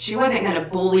 she wasn't gonna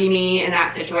bully me in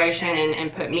that situation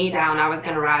and put me down. I was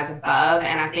gonna rise above.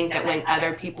 And I think that when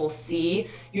other people see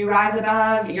you rise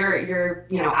above, your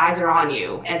you know, eyes are on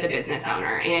you as a business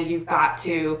owner, and you've got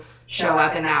to show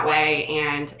up in that way.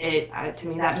 And it to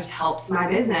me, that just helps my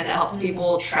business. It helps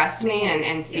people trust me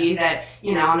and see that,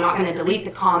 you know, I'm not going to delete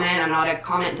the comment. I'm not a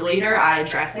comment deleter. I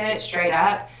address it straight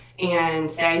up. and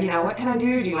say, what can I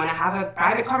do? Do you want to have a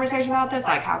private conversation about this?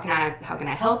 Like, how can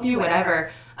I help you?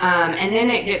 Whatever. And then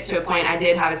it gets to a point, I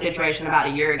did have a situation about a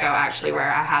year ago, actually,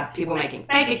 where I had people making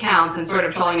fake accounts and sort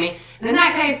of trolling me. And in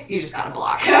that case, you just got to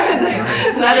block.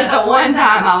 That is the one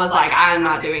time I was like, I'm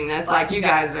not doing this. Like, you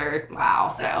guys are, wow.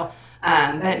 So,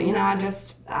 but,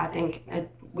 I think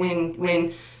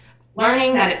when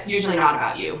learning that it's usually not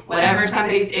about you. Whatever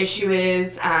somebody's issue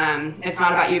is, it's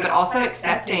not about you, but also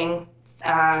accepting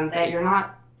that you're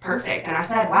not perfect. And I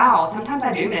said, wow, sometimes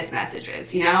I do miss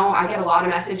messages. I get a lot of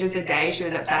messages a day. She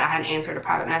was upset I hadn't answered a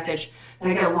private message. So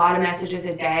I get a lot of messages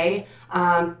a day.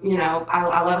 I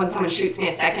love when someone shoots me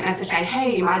a second message saying,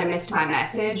 hey, you might have missed my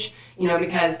message,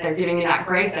 because they're giving me that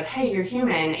grace of, hey, you're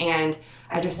human. And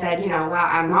I just said, wow,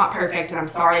 I'm not perfect, and I'm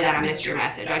sorry that I missed your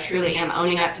message. I truly am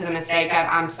owning up to the mistake of,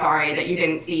 I'm sorry that you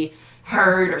didn't see,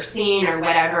 heard, or seen, or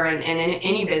whatever. And in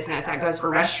any business, that goes for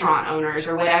restaurant owners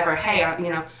or whatever. Hey,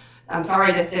 I'm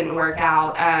sorry this didn't work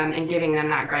out, and giving them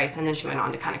that grace. And then she went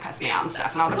on to kind of cuss me out and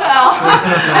stuff. And I was like, well,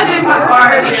 I did my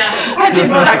part. I did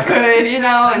what I could,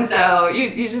 And so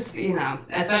you just,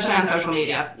 especially on social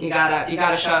media, you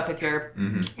gotta show up with your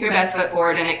best foot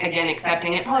forward. And again,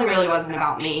 accepting it probably really wasn't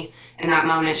about me in that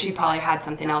moment. She probably had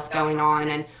something else going on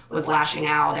and was lashing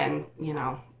out, and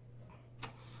Yeah,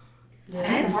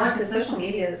 and it's hard because social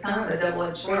media is kind of a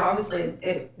double-edged sword. Obviously,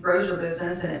 it grows your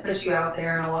business and it puts you out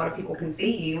there, and a lot of people can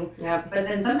see you. Yep. But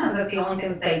then sometimes that's the only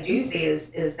thing that they do see is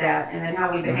that, and then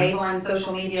how we behave on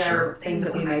social media, or things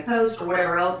that we may post or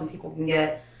whatever else, and people can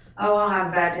get, oh, I don't have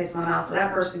a bad taste in my mouth for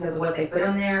that person because of what they put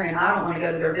on there, and I don't want to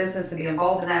go to their business and be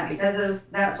involved in that because of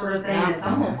that sort of thing. And it's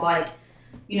almost like,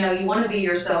 you want to be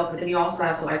yourself, but then you also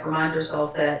have to remind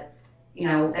yourself that,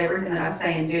 everything that I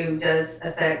say and do does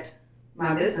affect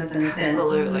my business in a sense.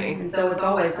 Absolutely. And so it's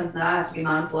always something that I have to be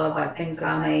mindful of, like things that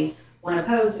I may want to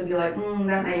post and be like,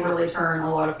 that may really turn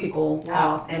a lot of people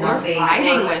off. And we're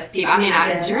fighting with people. I mean,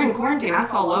 during quarantine, I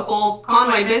saw local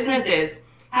Conway businesses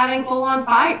having full-on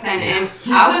fights, and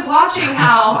I was watching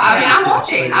how,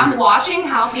 I'm watching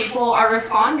how people are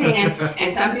responding,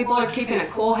 and some people are keeping a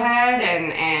cool head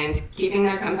and keeping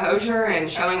their composure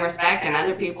and showing respect, and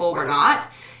other people were not.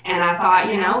 And I thought,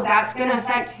 that's going to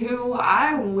affect who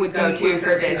I would go to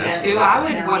for business, who I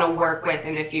would want to work with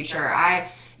in the future.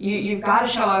 You've got to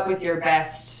show up with your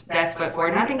best foot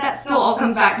forward. And I think that still all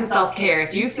comes back to self-care.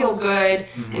 If you feel good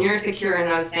and you're secure in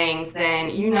those things,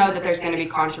 then you know that there's going to be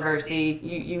controversy.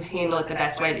 You handle it the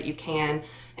best way that you can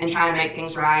and try to make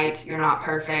things right. You're not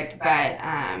perfect, but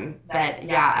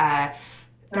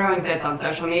throwing fits on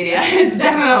social media is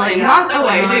definitely not the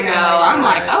way to go. I'm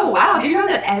like, oh wow, do you know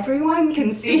that everyone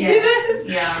can see this?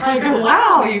 Yeah. Like,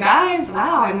 wow, you guys,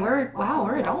 wow, and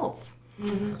we're adults.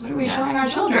 What are we showing our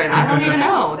children? I don't even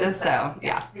know. So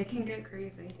yeah. It can get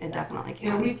crazy. It definitely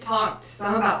can. We've talked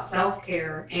some about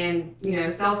self-care and,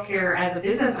 self-care as a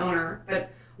business owner,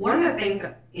 but one of the things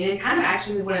that kind of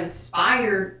actually what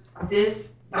inspired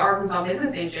the Arkansas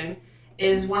Business Engine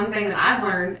is one thing that I've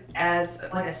learned as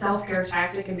like a self-care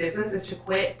tactic in business is to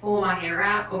quit pulling my hair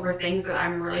out over things that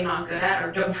I'm really not good at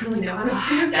or don't really know how to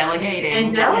do. Delegating.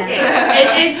 And delegate.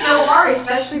 It's so hard,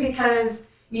 especially because,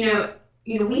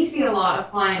 we see a lot of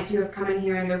clients who have come in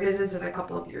here and their business is a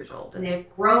couple of years old and they've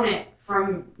grown it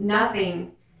from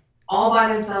nothing all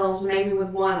by themselves, maybe with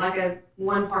one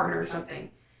partner or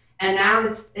something. And now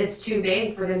it's too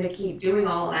big for them to keep doing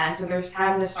all of that. So they're just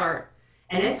having to start.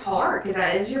 And it's hard because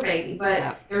that is your baby.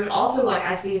 But there's also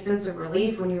I see a sense of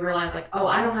relief when you realize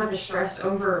I don't have to stress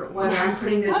over whether I'm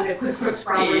putting this into QuickBooks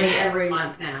properly every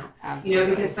month now.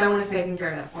 Absolutely. Because someone is taking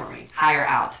care of that for me. Hire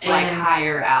out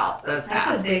those tasks.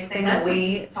 That's a big thing that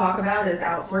we talk about is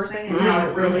outsourcing and how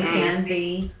it really can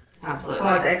be absolutely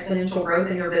cause exponential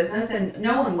growth in your business, and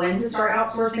knowing when to start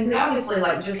outsourcing. Because obviously,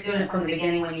 just doing it from the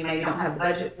beginning when you maybe don't have the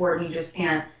budget for it and you just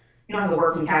can't. You don't have the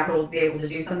working capital to be able to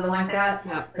do something like that.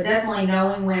 Yep. But definitely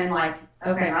knowing when,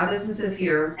 okay, my business is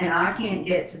here and I can't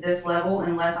get to this level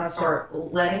unless I start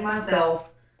letting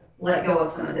myself let go of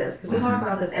some of this. Because we talk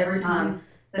about this every time,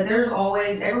 that there's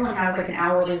always, everyone has an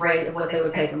hourly rate of what they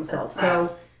would pay themselves.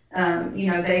 So,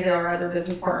 David, our other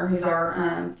business partner, who's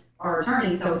our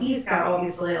attorney, so he's got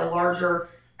obviously a larger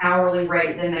hourly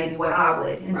rate than maybe what I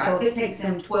would. And so if it takes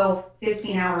him 12,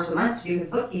 15 hours a month to do his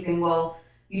bookkeeping, well,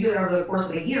 you do it over the course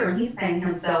of a year, and he's paying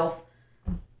himself,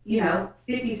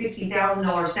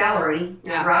 $50,000-$60,000 salary,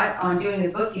 right, on doing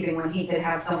his bookkeeping when he could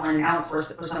have someone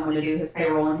outsource it for someone to do his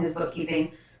payroll and his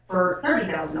bookkeeping for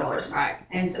 $30,000. Right.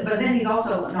 And so, but then he's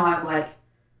also not like,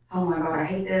 oh my God, I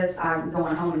hate this. I'm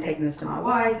going home and taking this to my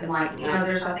wife, and I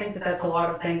think that's a lot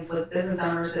of things with business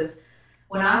owners is,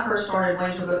 when I first started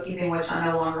Blanchard Bookkeeping, which I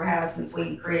no longer have since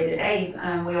we created Abe,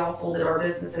 we all folded our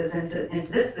businesses into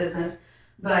this business.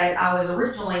 But I was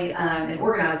originally an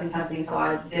organizing company, so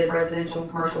I did residential and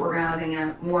commercial organizing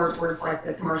and more towards like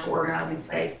the commercial organizing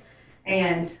space.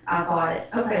 And I thought,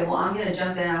 okay, well, I'm going to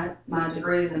jump in. I have my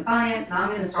degrees in finance, and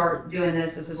I'm going to start doing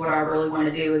this. This is what I really want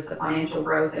to do, is the financial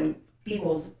growth. And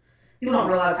people don't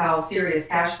realize how serious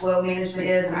cash flow management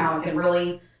is and how it can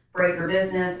really break your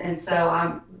business. And so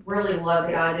I really love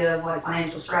the idea of like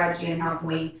financial strategy and how can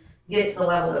we get to the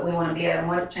level that we want to be at, and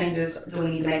what changes do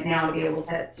we need to make now to be able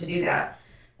to do that.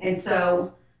 And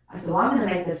so I said, well, I'm going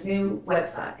to make this new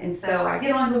website. And so I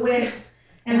get onto Wix.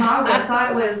 And my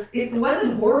website it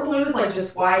wasn't horrible. It was like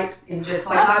just white, and just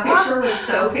like my picture was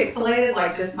so pixelated,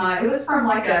 like just it was from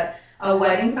like a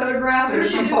wedding photograph. It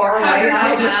was from far away, and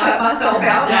I just cut myself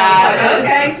out. Yeah,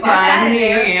 and it's funny.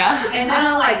 And then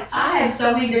I had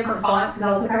so many different fonts, because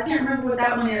I was like, I can't remember what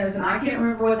that one is, and I can't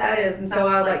remember what that is. And so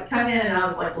I like come in and I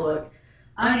was like, look,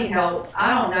 I need help.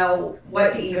 I don't know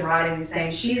what to even write in these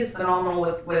things. She is phenomenal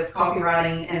with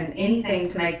copywriting and anything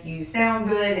to make you sound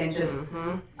good, and just,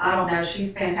 I don't know,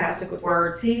 she's fantastic with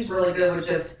words. He's really good with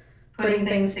just putting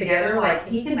things together. Like,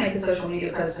 he can make a social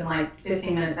media post in like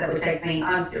 15 minutes that would take me,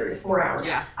 I'm serious, 4 hours.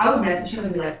 Yeah. I would message him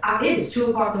and be like, it is 2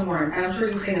 o'clock in the morning. And I'm sure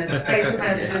you've seen this Facebook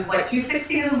messages like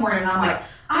 2:16 in the morning. And I'm like,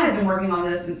 I have been working on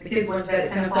this since the kids went to bed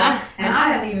at 10 o'clock, and I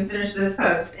haven't even finished this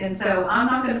post. And so I'm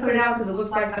not going to put it out because it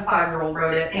looks like a 5-year-old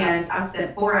wrote it. And I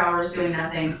spent 4 hours doing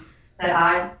nothing that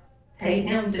I paid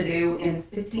him to do in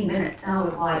 15 minutes. And I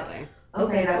was like,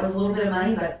 okay, that was a little bit of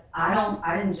money, but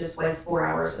I didn't just waste 4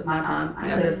 hours of my time.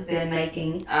 I could have been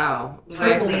making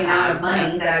triple the amount of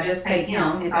money that I just paid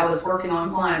him if I was working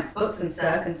on clients' books and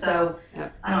stuff. And so,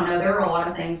 I don't know, there were a lot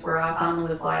of things where I finally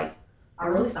was like, I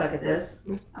really suck at this.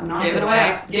 I'm not. Give it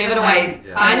away. Give it away.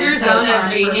 Yeah. Find your zone of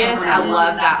genius. I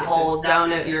love that whole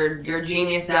zone of your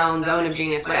genius zone of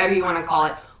genius, whatever you want to call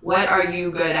it. What are you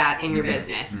good at in your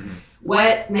business?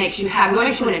 What makes you happy? What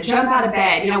makes you want to jump out of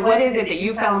bed? You know, what is it that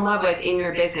you fell in love with in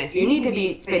your business? You need to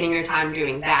be spending your time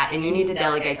doing that, and you need to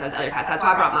delegate those other tasks. That's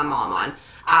why I brought my mom on.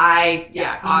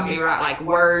 Copyright, like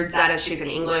words. She's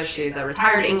she's a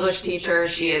retired English teacher.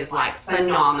 She is like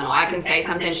phenomenal. I can say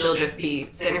something, she'll just be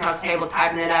sitting across the table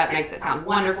typing it up, makes it sound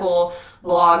wonderful.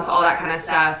 Blogs, all that kind of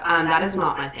stuff. That is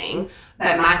not my thing.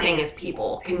 But my thing is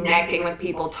people, connecting with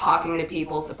people, talking to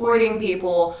people, supporting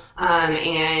people,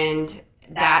 and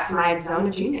that's my zone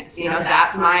of genius. You know,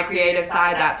 that's my creative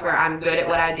side. That's where I'm good at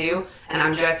what I do. And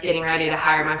I'm just getting ready to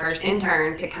hire my first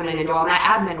intern to come in and do all my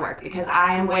admin work, because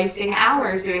I am wasting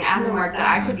hours doing admin work that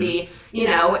I could be, you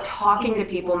know, talking to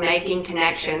people, making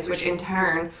connections, which in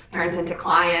turn turns into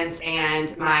clients,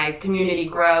 and my community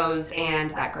grows,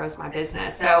 and that grows my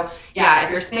business. So yeah, if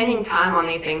you're spending time on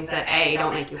these things that A,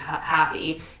 don't make you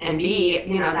happy, and B,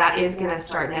 you know, that is going to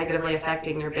start negatively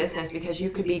affecting your business, because you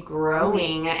could be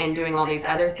growing and doing all these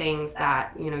other things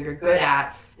that, you know, you're good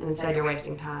at, and instead you're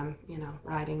wasting time, you know,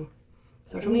 writing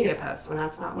social media posts when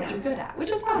that's not what you're good at,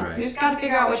 which is fine. Right. You just got to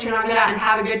figure out what you're not good at and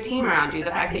have a good team around you. The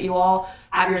fact that you all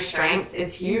have your strengths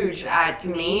is huge. To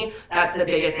me, that's the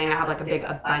biggest thing. I have like a big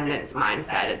abundance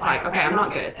mindset. It's like, okay, I'm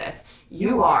not good at this.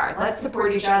 You are. Let's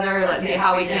support each other. Let's see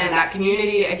how we can. That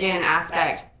community, again,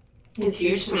 aspect is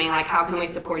huge to me. Like, how can we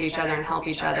support each other and help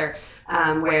each other?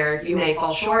 Where you may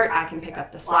fall short, I can pick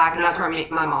up the slack. And that's where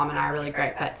my mom and I are really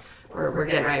great. But we're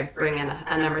getting ready to bring in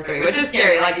a number 3, which is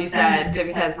scary, like you said,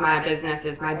 because my business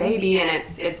is my baby, and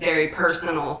it's very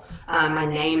personal. My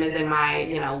name is in my,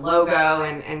 you know, logo,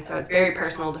 and so it's very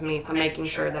personal to me. So making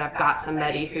sure that I've got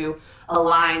somebody who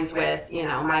aligns with, you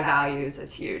know, my values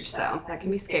is huge. So that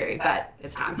can be scary, but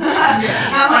it's time.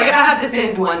 I'm like, if I have to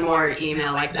send one more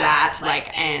email like that,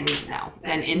 like, and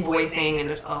invoicing and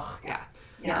just,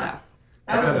 So.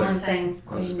 That was one thing.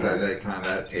 That kind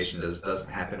of adaptation doesn't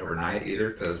happen overnight either,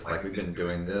 because like we've been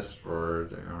doing this for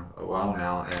a while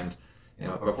now, and you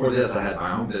know, before this I had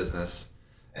my own business,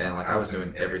 and like I was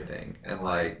doing everything, and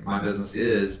like my business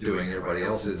is doing everybody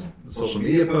else's social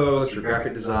media posts, or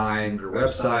graphic design, or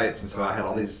websites, and so I had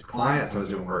all these clients I was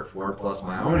doing work for, plus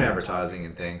my own advertising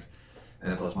and things,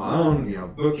 and then plus my own, you know,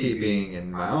 bookkeeping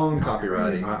and my own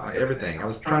copywriting, everything. I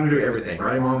was trying to do everything,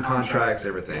 writing my own contracts,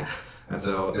 everything. And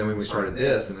so then when we started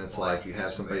this, and it's like you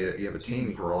have somebody, you have a team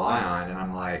you can rely on, and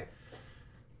I'm like,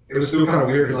 it was still kind of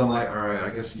weird, because I'm like, all right, I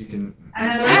guess you can, I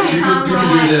know you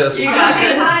can do this. You got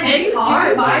it's hard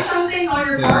to buy Yeah. something on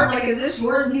your card, like, is this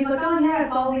yours? And he's like, oh yeah,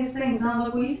 it's all these things. And I was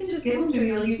like, well, you can just give them to me,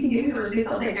 you can give me the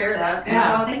receipts, I'll take care of that. And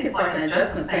so I think it's like an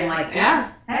adjustment thing, like,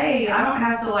 hey, I don't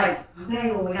have to like,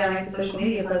 okay, well, we gotta make a social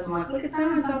media post. I'm like, look, it's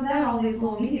time on top of that, all these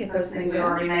little media post things are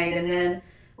already made. And then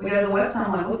we go to the website,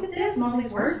 I'm like, look at this and all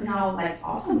these words and how like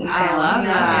awesome we sound. I love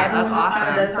that. Everyone That's just kind of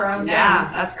awesome. does their own thing.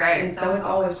 Yeah, that's great. And so it's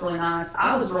always really nice.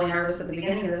 I was really nervous at the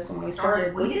beginning of this when we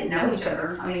started. We didn't know each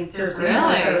other. I mean, seriously, we didn't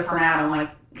know each other from Adam.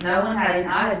 Like, no one had,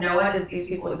 I had no idea that these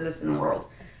people exist in the world.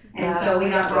 And so we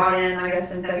got brought in, I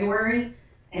guess, in February.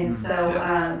 And so,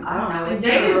 I don't know, it's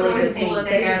been a really good team.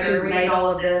 David's who made all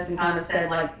of this and kind of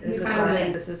said, like, this is what I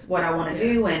think, this is what I want to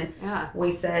do. And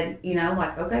we said, you know,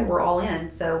 like, okay, we're all in.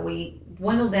 So we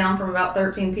dwindled down from about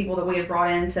 13 people that we had brought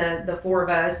in to the 4 of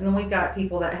us. And then we've got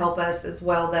people that help us as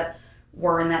well that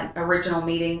were in that original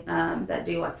meeting that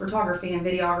do, like, photography and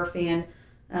videography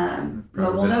and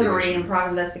mobile notary and private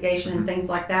investigation and things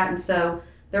like that. And so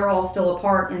they're all still a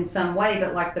part in some way.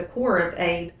 But, like, the core of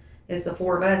AID is the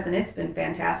 4 of us, and it's been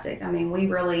fantastic. I mean, we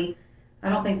really, I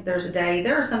don't think that there's a day.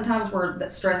 There are some times where the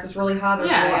stress is really high.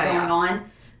 There's a lot going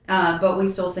on, but we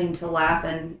still seem to laugh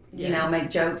and you know make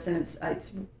jokes. And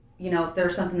it's you know, if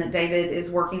there's something that David is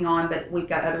working on, but we've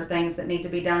got other things that need to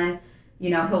be done, you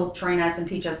know, he'll train us and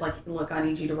teach us, like, look, I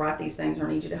need you to write these things, or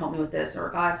I need you to help me with this, or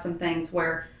if I have some things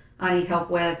where I need help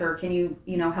with, or can you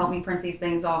know help me print these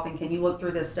things off, and can you look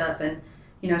through this stuff? And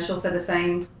you know, she'll say the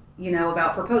same, you know,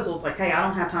 about proposals, like, hey, I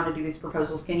don't have time to do these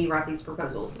proposals. Can you write these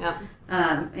proposals? Yep.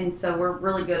 And so we're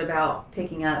really good about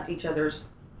picking up each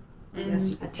other's, I guess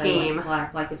you could say, like,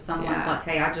 slack. Like, if someone's like,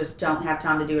 hey, I just don't have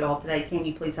time to do it all today. Can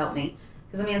you please help me?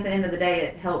 Because, I mean, at the end of the day,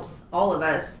 it helps all of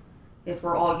us if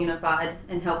we're all unified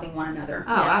and helping one another.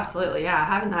 Oh, absolutely. Yeah.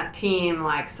 Having that team,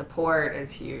 like, support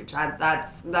is huge.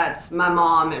 That's my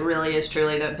mom. It really is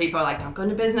truly that people are like, don't go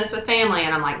into business with family.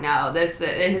 And I'm like, no,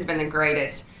 it has been the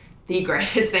greatest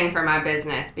thing for my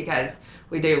business, because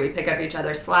we pick up each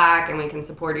other's slack and we can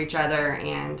support each other,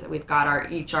 and we've got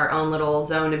our own little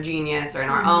zone of genius or in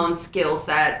our own skill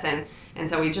sets, and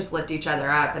so we just lift each other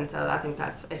up. And so I think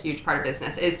that's a huge part of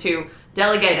business, is to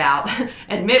delegate out,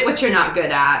 admit what you're not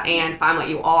good at, and find what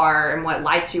you are and what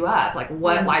lights you up. Like,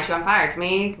 what lights you on fire? To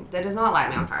me, that does not light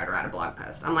me on fire to write a blog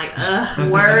post. I'm like,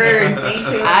 ugh, words.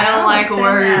 I don't like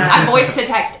words. I voice to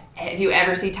text. If you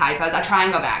ever see typos, I try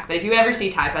and go back, but if you ever see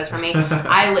typos from me,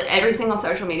 every single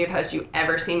social media post you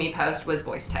ever see me post was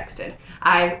voice texted.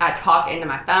 I talk into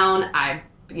my phone. I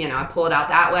pull it out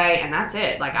that way, and that's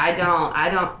it. Like,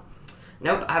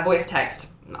 nope, I voice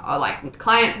text. Like,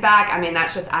 clients back. I mean,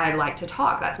 that's just, I like to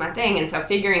talk. That's my thing. And so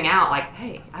figuring out, like,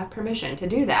 hey, I have permission to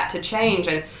do that, to change.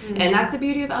 And that's the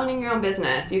beauty of owning your own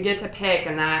business. You get to pick.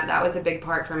 And that was a big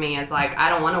part for me, is like, I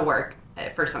don't want to work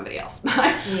for somebody else.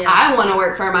 I want to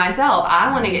work for myself.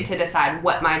 I want to get to decide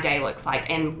what my day looks like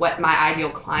and what my ideal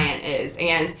client is,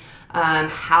 and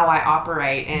how I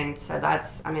operate. And so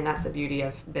that's the beauty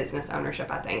of business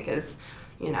ownership, I think, is,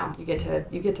 you know, you get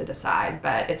to decide,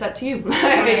 but it's up to you.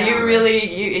 I mean, you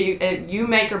really, you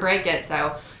make or break it.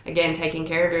 So again, taking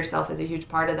care of yourself is a huge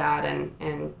part of that,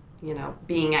 and you know,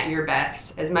 being at your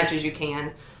best as much as you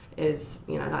can is,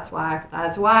 you know, that's why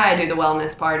I do the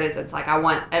wellness part. Is it's like, I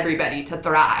want everybody to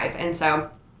thrive, and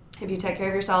so if you take care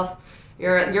of yourself,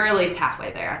 you're at least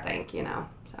halfway there, I think, you know.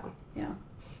 So yeah,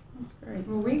 that's great.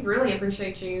 Well, we really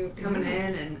appreciate you coming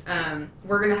in, and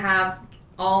we're gonna have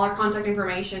all our contact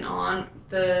information on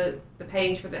the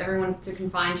page for everyone can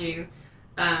find you,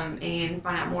 and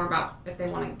find out more about if they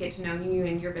want to get to know you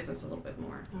and your business a little bit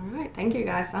more. All right, thank you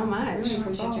guys so much. Really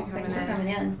appreciate you coming Thanks for coming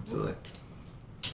in. Absolutely.